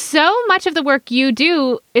 So much of the work you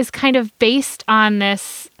do is kind of based on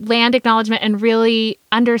this land acknowledgement and really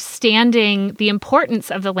understanding the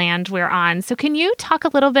importance of the land we're on. So can you talk a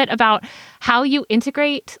little bit about how you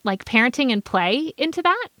integrate like parenting and play into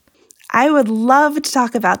that? I would love to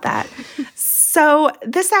talk about that. So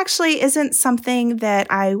this actually isn't something that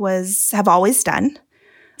I have always done.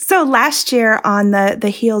 So last year, on the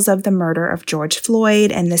heels of the murder of George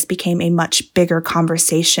Floyd, and this became a much bigger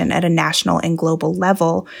conversation at a national and global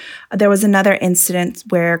level, there was another incident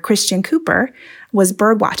where Christian Cooper was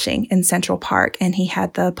birdwatching in Central Park, and he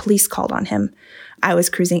had the police called on him. I was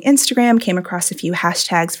cruising Instagram, came across a few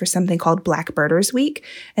hashtags for something called Black Birders Week,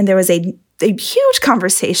 and there was a huge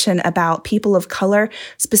conversation about people of color,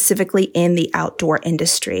 specifically in the outdoor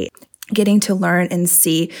industry. Getting to learn and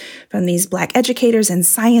see from these Black educators and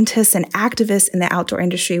scientists and activists in the outdoor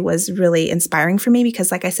industry was really inspiring for me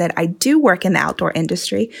because, like I said, I do work in the outdoor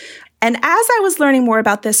industry. And as I was learning more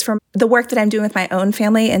about this from the work that I'm doing with my own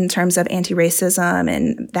family in terms of anti-racism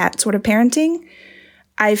and that sort of parenting,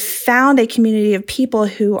 I found a community of people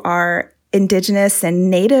who are Indigenous and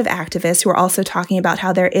Native activists who are also talking about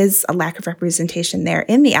how there is a lack of representation there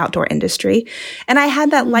in the outdoor industry. And I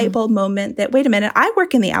had that light bulb moment that, wait a minute, I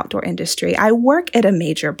work in the outdoor industry. I work at a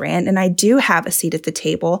major brand and I do have a seat at the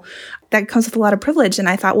table that comes with a lot of privilege. And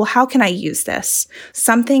I thought, well, how can I use this?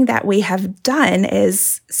 Something that we have done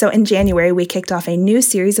is, so in January, we kicked off a new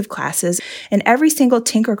series of classes, and every single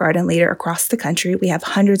Tinkergarten leader across the country, we have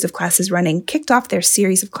hundreds of classes running, kicked off their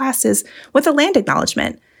series of classes with a land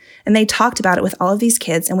acknowledgement. And they talked about it with all of these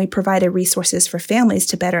kids, and we provided resources for families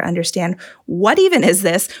to better understand, what even is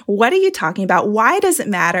this? What are you talking about? Why does it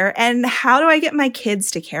matter? And how do I get my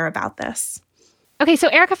kids to care about this? Okay, so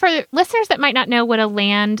Erica, for listeners that might not know what a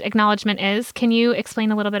land acknowledgement is, can you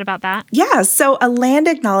explain a little bit about that? Yeah, so a land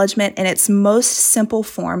acknowledgement in its most simple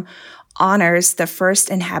form honors the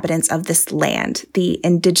first inhabitants of this land, the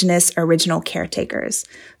Indigenous original caretakers.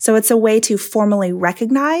 So it's a way to formally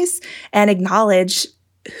recognize and acknowledge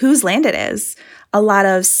whose land it is. A lot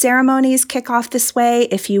of ceremonies kick off this way.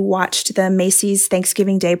 If you watched the Macy's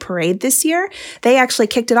Thanksgiving Day Parade this year, they actually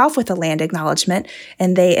kicked it off with a land acknowledgement,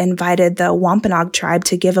 and they invited the Wampanoag tribe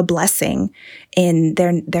to give a blessing in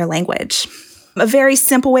their language. A very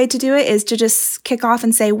simple way to do it is to just kick off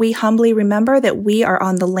and say, we humbly remember that we are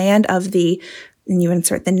on the land of the, and you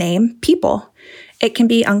insert the name, people. It can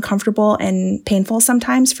be uncomfortable and painful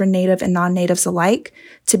sometimes for Native and non-Natives alike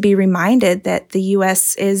to be reminded that the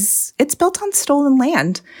U.S. it's built on stolen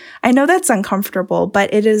land. I know that's uncomfortable,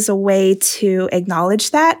 but it is a way to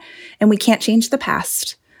acknowledge that, and we can't change the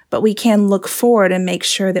past, but we can look forward and make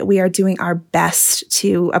sure that we are doing our best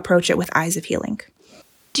to approach it with eyes of healing.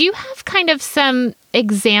 Do you have kind of some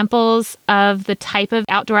examples of the type of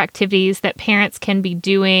outdoor activities that parents can be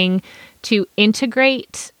doing to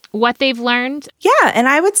integrate what they've learned? Yeah, and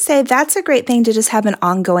I would say that's a great thing to just have an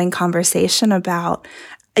ongoing conversation about.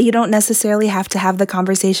 You don't necessarily have to have the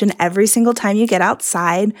conversation every single time you get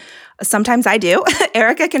outside. Sometimes I do.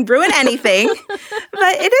 Erica can ruin anything.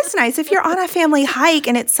 But it is nice if you're on a family hike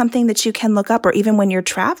and it's something that you can look up, or even when you're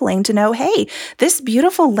traveling, to know, hey, this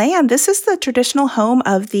beautiful land, this is the traditional home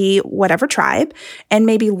of the whatever tribe, and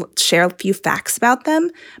maybe share a few facts about them.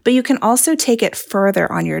 But you can also take it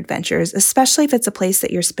further on your adventures, especially if it's a place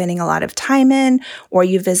that you're spending a lot of time in or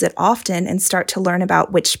you visit often, and start to learn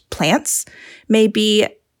about which plants may be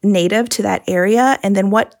native to that area, and then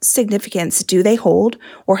what significance do they hold,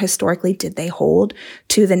 or historically did they hold,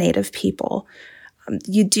 to the native people.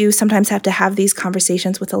 You do sometimes have to have these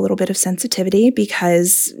conversations with a little bit of sensitivity,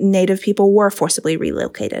 because native people were forcibly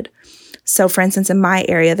relocated. So for instance, in my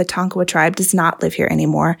area, the Tonkawa tribe does not live here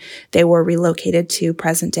anymore. They were relocated to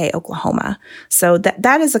present-day Oklahoma. So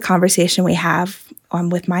that is a conversation we have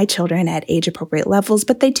with my children at age-appropriate levels,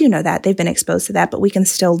 but they do know that. They've been exposed to that, but we can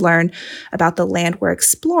still learn about the land we're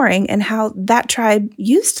exploring and how that tribe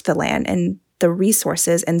used the land and the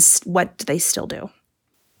resources, and what they still do.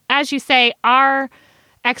 As you say, our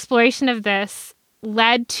exploration of this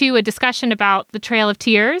led to a discussion about the Trail of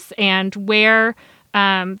Tears and where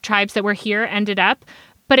tribes that were here ended up.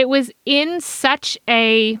 But it was in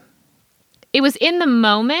the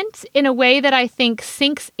moment in a way that I think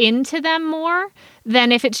sinks into them more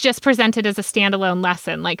than if it's just presented as a standalone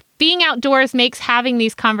lesson. Like, being outdoors makes having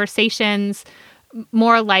these conversations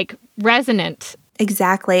more like resonant.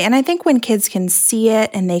 Exactly. And I think when kids can see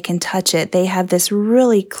it and they can touch it, they have this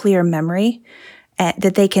really clear memory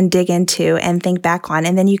that they can dig into and think back on.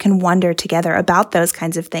 And then you can wonder together about those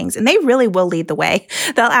kinds of things. And they really will lead the way.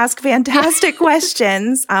 They'll ask fantastic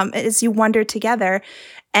questions as you wonder together.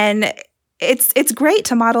 And it's great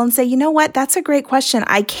to model and say, you know what, that's a great question.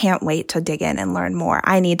 I can't wait to dig in and learn more.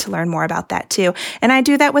 I need to learn more about that too. And I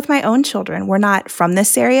do that with my own children. We're not from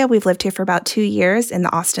this area. We've lived here for about 2 years in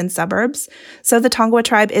the Austin suburbs. So the Tonkawa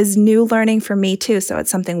tribe is new learning for me too. So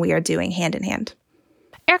it's something we are doing hand in hand.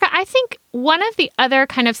 Erica, I think one of the other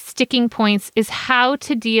kind of sticking points is how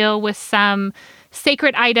to deal with some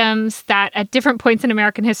sacred items that at different points in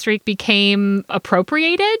American history became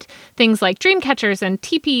appropriated, things like dream catchers and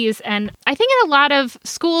teepees. And I think in a lot of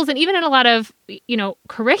schools and even in a lot of,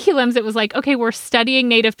 curriculums, it was like, okay, we're studying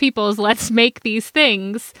Native peoples, let's make these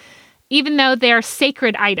things, even though they're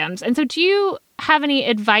sacred items. And so do you have any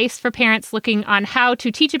advice for parents looking on how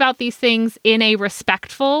to teach about these things in a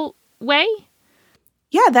respectful way?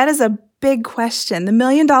 Yeah, that is a big question, the $1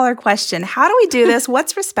 million question. How do we do this?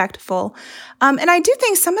 What's respectful? And I do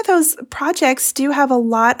think some of those projects do have a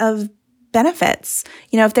lot of benefits.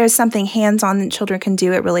 If there's something hands-on that children can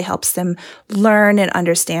do, it really helps them learn and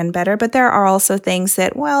understand better. But there are also things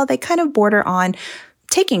that, they kind of border on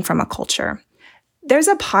taking from a culture. There's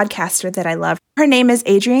a podcaster that I love. Her name is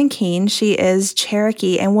Adrienne Keene. She is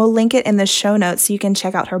Cherokee, and we'll link it in the show notes so you can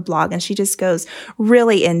check out her blog. And she just goes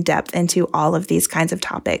really in depth into all of these kinds of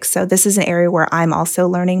topics. So this is an area where I'm also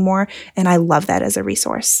learning more, and I love that as a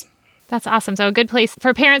resource. That's awesome. So a good place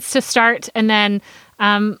for parents to start and then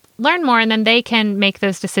learn more, and then they can make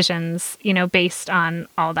those decisions, based on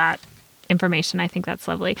all that information. I think that's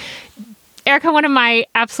lovely. Erica, one of my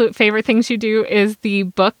absolute favorite things you do is the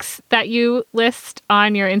books that you list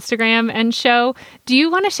on your Instagram and show. Do you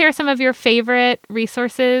want to share some of your favorite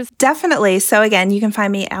resources? Definitely. So again, you can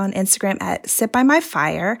find me on Instagram at Sit By My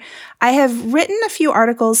Fire. I have written a few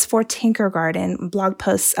articles for Tinkergarten, blog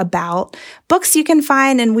posts about books you can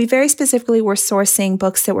find, and we very specifically were sourcing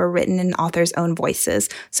books that were written in authors' own voices.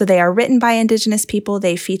 So they are written by Indigenous people.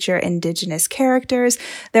 They feature Indigenous characters.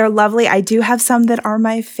 They're lovely. I do have some that are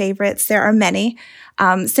my favorites. There are many.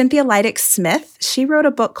 Cynthia Leidick Smith, she wrote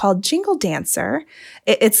a book called Jingle Dancer.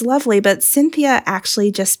 It's lovely, but Cynthia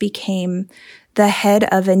actually just became the head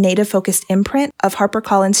of a Native-focused imprint of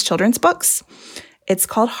HarperCollins children's books. It's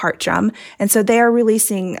called Heart Drum. And so they are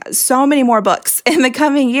releasing so many more books in the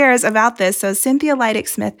coming years about this. So Cynthia Leidick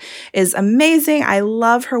Smith is amazing. I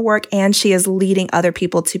love her work, and she is leading other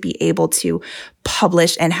people to be able to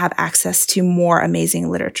publish and have access to more amazing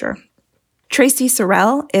literature. Tracy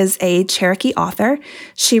Sorrell is a Cherokee author.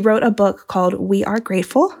 She wrote a book called We Are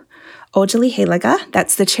Grateful, Ojali Helaga.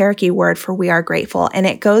 That's the Cherokee word for we are grateful. And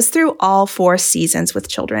it goes through all 4 seasons with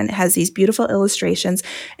children. It has these beautiful illustrations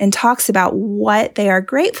and talks about what they are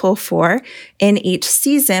grateful for in each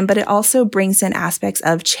season, but it also brings in aspects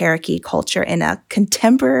of Cherokee culture in a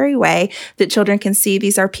contemporary way that children can see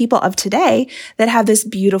these are people of today that have this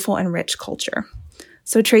beautiful and rich culture.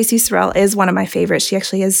 So Tracy Sorrell is one of my favorites. She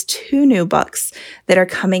actually has 2 new books that are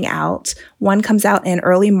coming out. One comes out in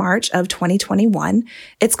early March of 2021.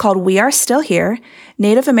 It's called We Are Still Here,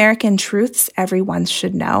 Native American Truths Everyone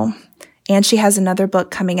Should Know. And she has another book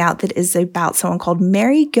coming out that is about someone called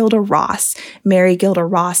Mary Gilda Ross. Mary Gilda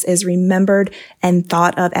Ross is remembered and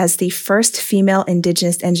thought of as the first female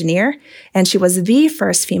Indigenous engineer. And she was the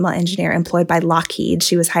first female engineer employed by Lockheed.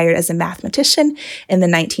 She was hired as a mathematician in the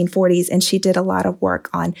 1940s, and she did a lot of work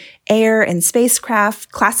on air and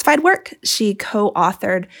spacecraft classified work. She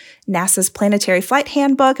co-authored NASA's Planetary Flight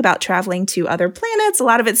Handbook about traveling to other planets. A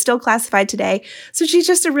lot of it's still classified today. So she's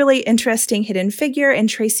just a really interesting hidden figure, and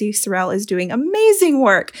Tracy Sorrell is doing amazing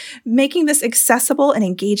work, making this accessible and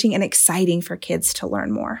engaging and exciting for kids to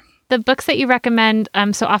learn more. The books that you recommend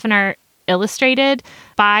so often are illustrated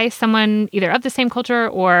by someone either of the same culture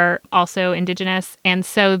or also Indigenous. And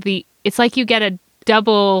so it's like you get a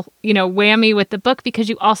double, whammy with the book, because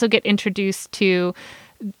you also get introduced to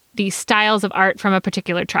the styles of art from a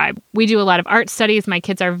particular tribe. We do a lot of art studies. My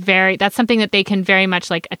kids are that's something that they can very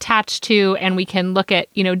much attach to, and we can look at,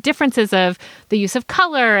 differences of the use of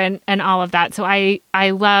color and all of that. So I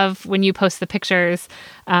love when you post the pictures.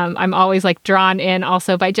 I'm always drawn in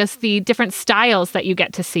also by just the different styles that you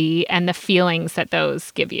get to see and the feelings that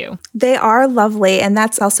those give you. They are lovely, and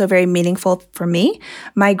that's also very meaningful for me.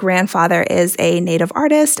 My grandfather is a Native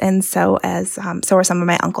artist, and so are some of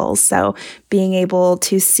my uncles. So being able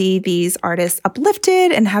to see these artists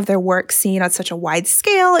uplifted and have their work seen on such a wide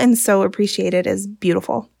scale and so appreciated is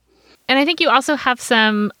beautiful. And I think you also have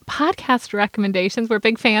some podcast recommendations. We're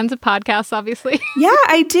big fans of podcasts, obviously. Yeah,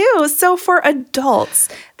 I do. So for adults,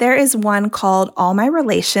 there is one called All My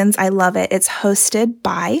Relations. I love it. It's hosted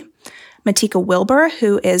by Matika Wilbur,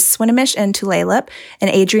 who is Swinomish and Tulalip,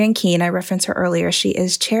 and Adrienne Keene. I referenced her earlier. She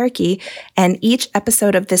is Cherokee. And each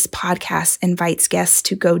episode of this podcast invites guests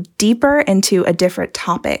to go deeper into a different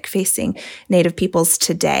topic facing Native peoples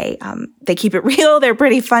today. They keep it real. They're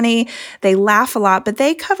pretty funny. They laugh a lot, but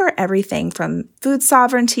they cover everything from food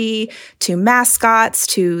sovereignty to mascots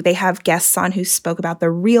to they have guests on who spoke about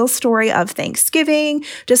the real story of Thanksgiving,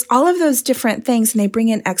 just all of those different things. And they bring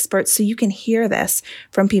in experts so you can hear this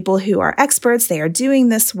from people who are experts. They are doing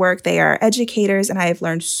this work. They are educators. And I have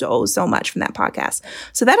learned so much from that podcast.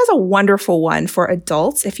 So that is a wonderful one for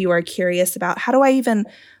adults. If you are curious about how do I even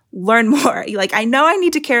learn more? I know I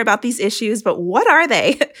need to care about these issues, but what are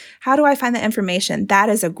they? How do I find the information? That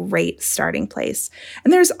is a great starting place.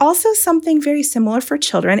 And there's also something very similar for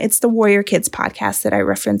children. It's the Warrior Kids podcast that I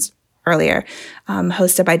referenced earlier,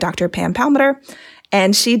 hosted by Dr. Pam Palmater.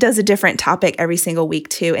 And she does a different topic every single week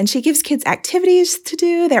too. And she gives kids activities to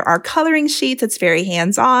do. There are coloring sheets. It's very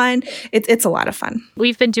hands-on. It's a lot of fun.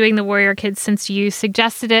 We've been doing the Warrior Kids since you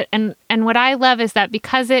suggested it. And what I love is that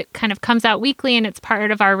because it kind of comes out weekly and it's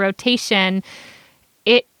part of our rotation,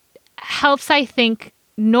 it helps, I think,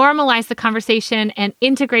 normalize the conversation and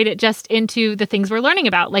integrate it just into the things we're learning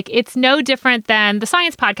about. It's no different than the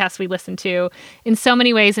science podcasts we listen to in so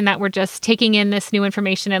many ways, in that we're just taking in this new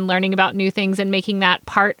information and learning about new things and making that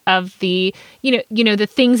part of the, the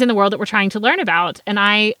things in the world that we're trying to learn about. And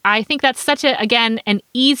I think that's such an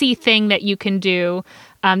easy thing that you can do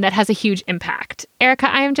that has a huge impact.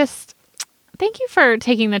 Erica, thank you for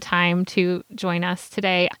taking the time to join us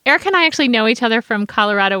today. Erica and I actually know each other from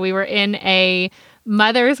Colorado. We were in a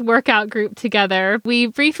mother's workout group together. We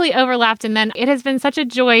briefly overlapped, and then it has been such a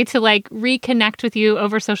joy to reconnect with you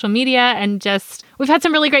over social media, and we've had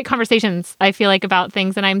some really great conversations, I feel about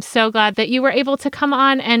things, and I'm so glad that you were able to come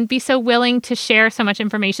on and be so willing to share so much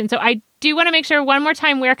information. So I do want to make sure one more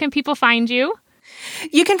time, where can people find you?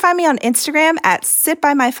 You can find me on Instagram at Sit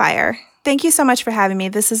By My Fire. Thank you so much for having me.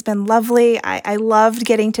 This has been lovely. I loved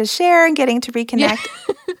getting to share and getting to reconnect.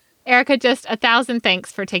 Yeah. Erica, just 1,000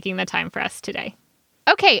 thanks for taking the time for us today.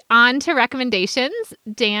 Okay, on to recommendations.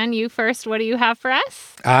 Dan, you first. What do you have for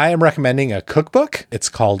us? I am recommending a cookbook. It's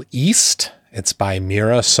called East. It's by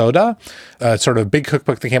Mira Soda. Sort of a big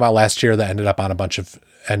cookbook that came out last year that ended up on a bunch of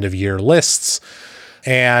end-of-year lists.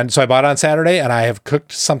 And so I bought it on Saturday, and I have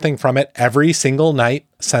cooked something from it every single night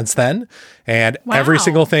since then. And every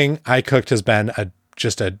single thing I cooked has been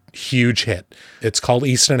just a huge hit. It's called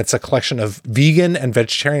East, and it's a collection of vegan and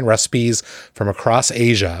vegetarian recipes from across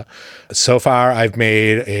Asia. So far, I've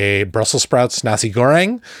made a Brussels sprouts nasi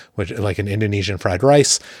goreng, which is like an Indonesian fried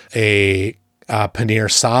rice, a paneer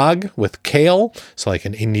saag with kale, so like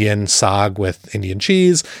an Indian saag with Indian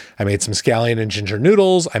cheese. I made some scallion and ginger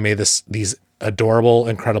noodles. I made these adorable,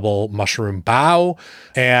 incredible mushroom bao,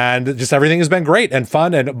 and just everything has been great and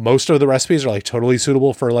fun. And most of the recipes are totally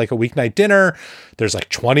suitable for a weeknight dinner. There's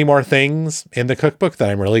 20 more things in the cookbook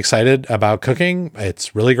that I'm really excited about cooking.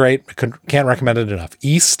 It's really great. Can't recommend it enough.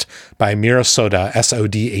 East by Mira Soda,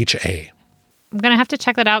 Sodha. I'm going to have to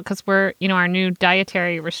check that out because we're, our new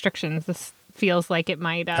dietary restrictions. feels like it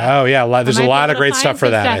might. Oh yeah, there's a lot of great stuff for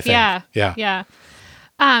that. I think. Yeah.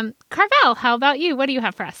 Carvel, how about you? What do you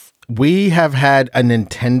have for us? We have had a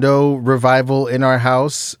Nintendo revival in our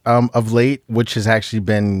house of late, which has actually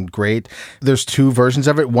been great. There's two versions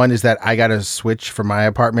of it. One is that I got a Switch for my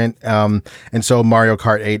apartment. And so Mario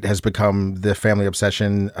Kart 8 has become the family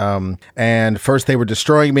obsession. And first they were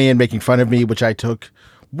destroying me and making fun of me, which I took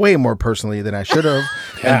way more personally than I should have.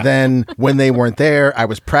 Yeah. And then when they weren't there, I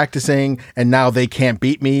was practicing, and now they can't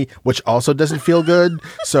beat me, which also doesn't feel good.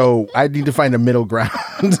 So I need to find a middle ground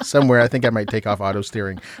somewhere. I think I might take off auto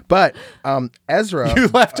steering. But Ezra, You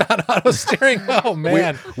left on auto steering. Oh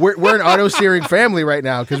man, we're an auto steering family right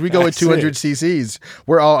now because we go at 200 cc's.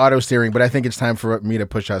 We're all auto steering, but I think it's time for me to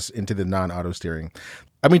push us into the non-auto steering.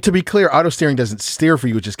 I mean, to be clear, auto steering doesn't steer for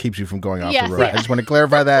you; it just keeps you from going off the road. Right. I just want to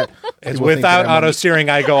clarify that. It's without auto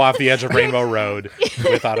steering, I go off the edge of Rainbow Road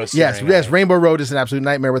with auto steering. Yes, Rainbow Road is an absolute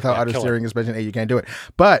nightmare without auto steering, especially in 8, you can't do it.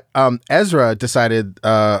 But Ezra decided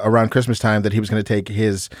around Christmas time that he was going to take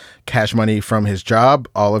his cash money from his job,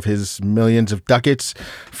 all of his millions of ducats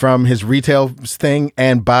from his retail thing,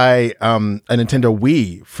 and buy a Nintendo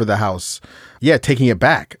Wii for the house. Yeah, taking it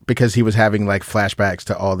back because he was having like flashbacks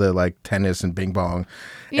to all the like tennis and bing bong.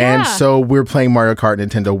 Yeah. And so we're playing Mario Kart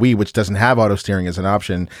Nintendo Wii, which doesn't have auto steering as an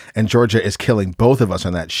option. And Georgia is killing both of us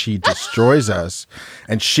on that. She destroys us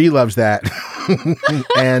and she loves that.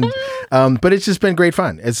 And, but it's just been great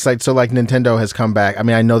fun. It's like, so like Nintendo has come back. I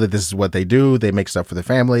mean, I know that this is what they do. They make stuff for the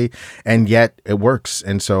family and yet it works.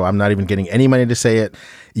 And so I'm not even getting any money to say it.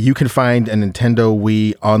 You can find a Nintendo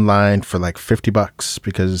Wii online for like $50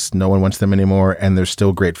 because no one wants them anymore. And they're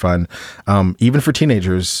still great fun, even for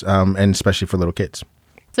teenagers and especially for little kids.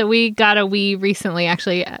 So we got a Wii recently,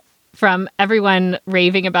 actually, from everyone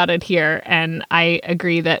raving about it here. And I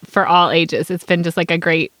agree that for all ages, it's been just like a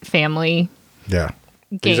great family game.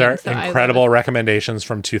 These are incredible recommendations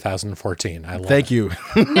from 2014. I love Thank you.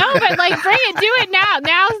 No, but like, bring it, do it now.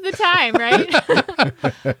 Now's the time, right?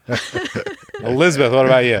 Elizabeth, what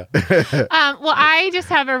about you? Well, I just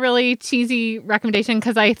have a really cheesy recommendation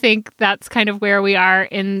because I think that's kind of where we are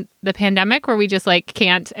in the pandemic, where we just like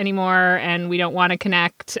can't anymore and we don't want to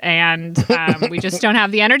connect and we just don't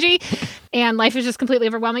have the energy and life is just completely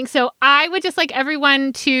overwhelming. So I would just like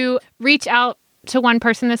everyone to reach out to one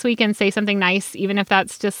person this week and say something nice, even if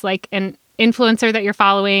that's just like an influencer that you're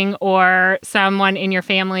following or someone in your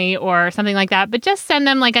family or something like that. But just send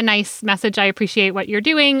them like a nice message. I appreciate what you're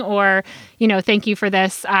doing, or, you know, thank you for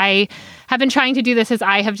this. I have been trying to do this as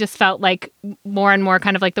I have just felt like more and more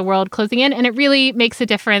kind of like the world closing in, and it really makes a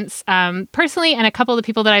difference personally. And a couple of the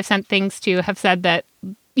people that I've sent things to have said that,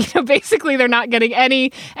 you know, basically they're not getting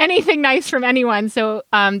anything nice from anyone. So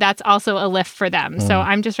that's also a lift for them. So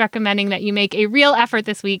I'm just recommending that you make a real effort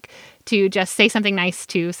this week to just say something nice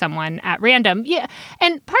to someone at random. Yeah.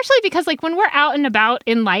 And partially because like when we're out and about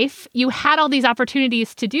in life, you had all these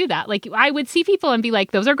opportunities to do that. Like I would see people and be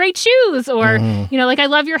like, those are great shoes, or, you know, like, I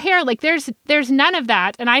love your hair. Like there's none of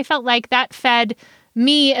that. And I felt like that fed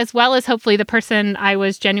me as well as hopefully the person I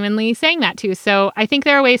was genuinely saying that to. So I think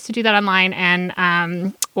there are ways to do that online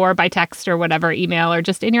and or by text or whatever, email, or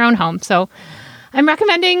just in your own home. So I'm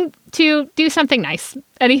recommending to do something nice,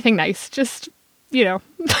 anything nice, just, you know,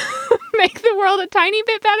 make the world a tiny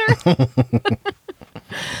bit better.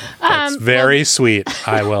 That's very sweet.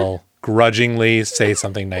 I will grudgingly say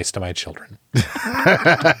something nice to my children.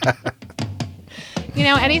 You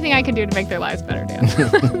know, anything I can do to make their lives better, Dan.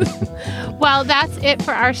 Well, that's it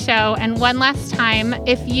for our show. And one last time,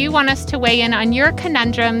 if you want us to weigh in on your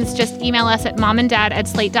conundrums, just email us at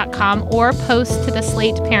momanddad@slate.com or post to the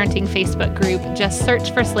Slate Parenting Facebook group. Just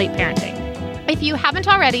search for Slate Parenting. If you haven't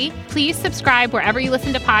already, please subscribe wherever you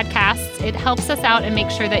listen to podcasts. It helps us out and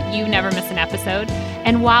makes sure that you never miss an episode.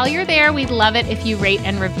 And while you're there, we'd love it if you rate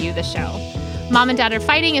and review the show. Mom and Dad Are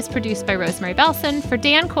Fighting is produced by Rosemary Belson. For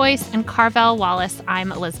Dan Coyce and Carvel Wallace,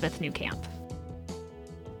 I'm Elizabeth Newcamp.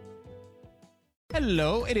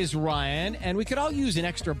 Hello, it is Ryan, and we could all use an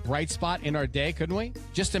extra bright spot in our day, couldn't we?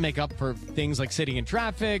 Just to make up for things like sitting in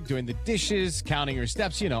traffic, doing the dishes, counting your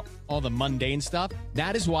steps, you know, all the mundane stuff.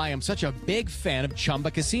 That is why I'm such a big fan of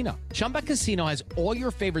Chumba Casino. Chumba Casino has all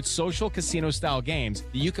your favorite social casino-style games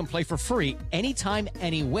that you can play for free anytime,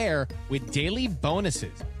 anywhere with daily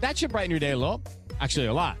bonuses. That should brighten your day a little. Actually,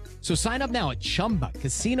 a lot. So sign up now at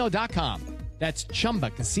ChumbaCasino.com. That's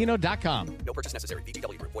ChumbaCasino.com. No purchase necessary.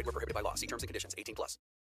 VGW Group. Void where prohibited by law. See terms and conditions. 18+.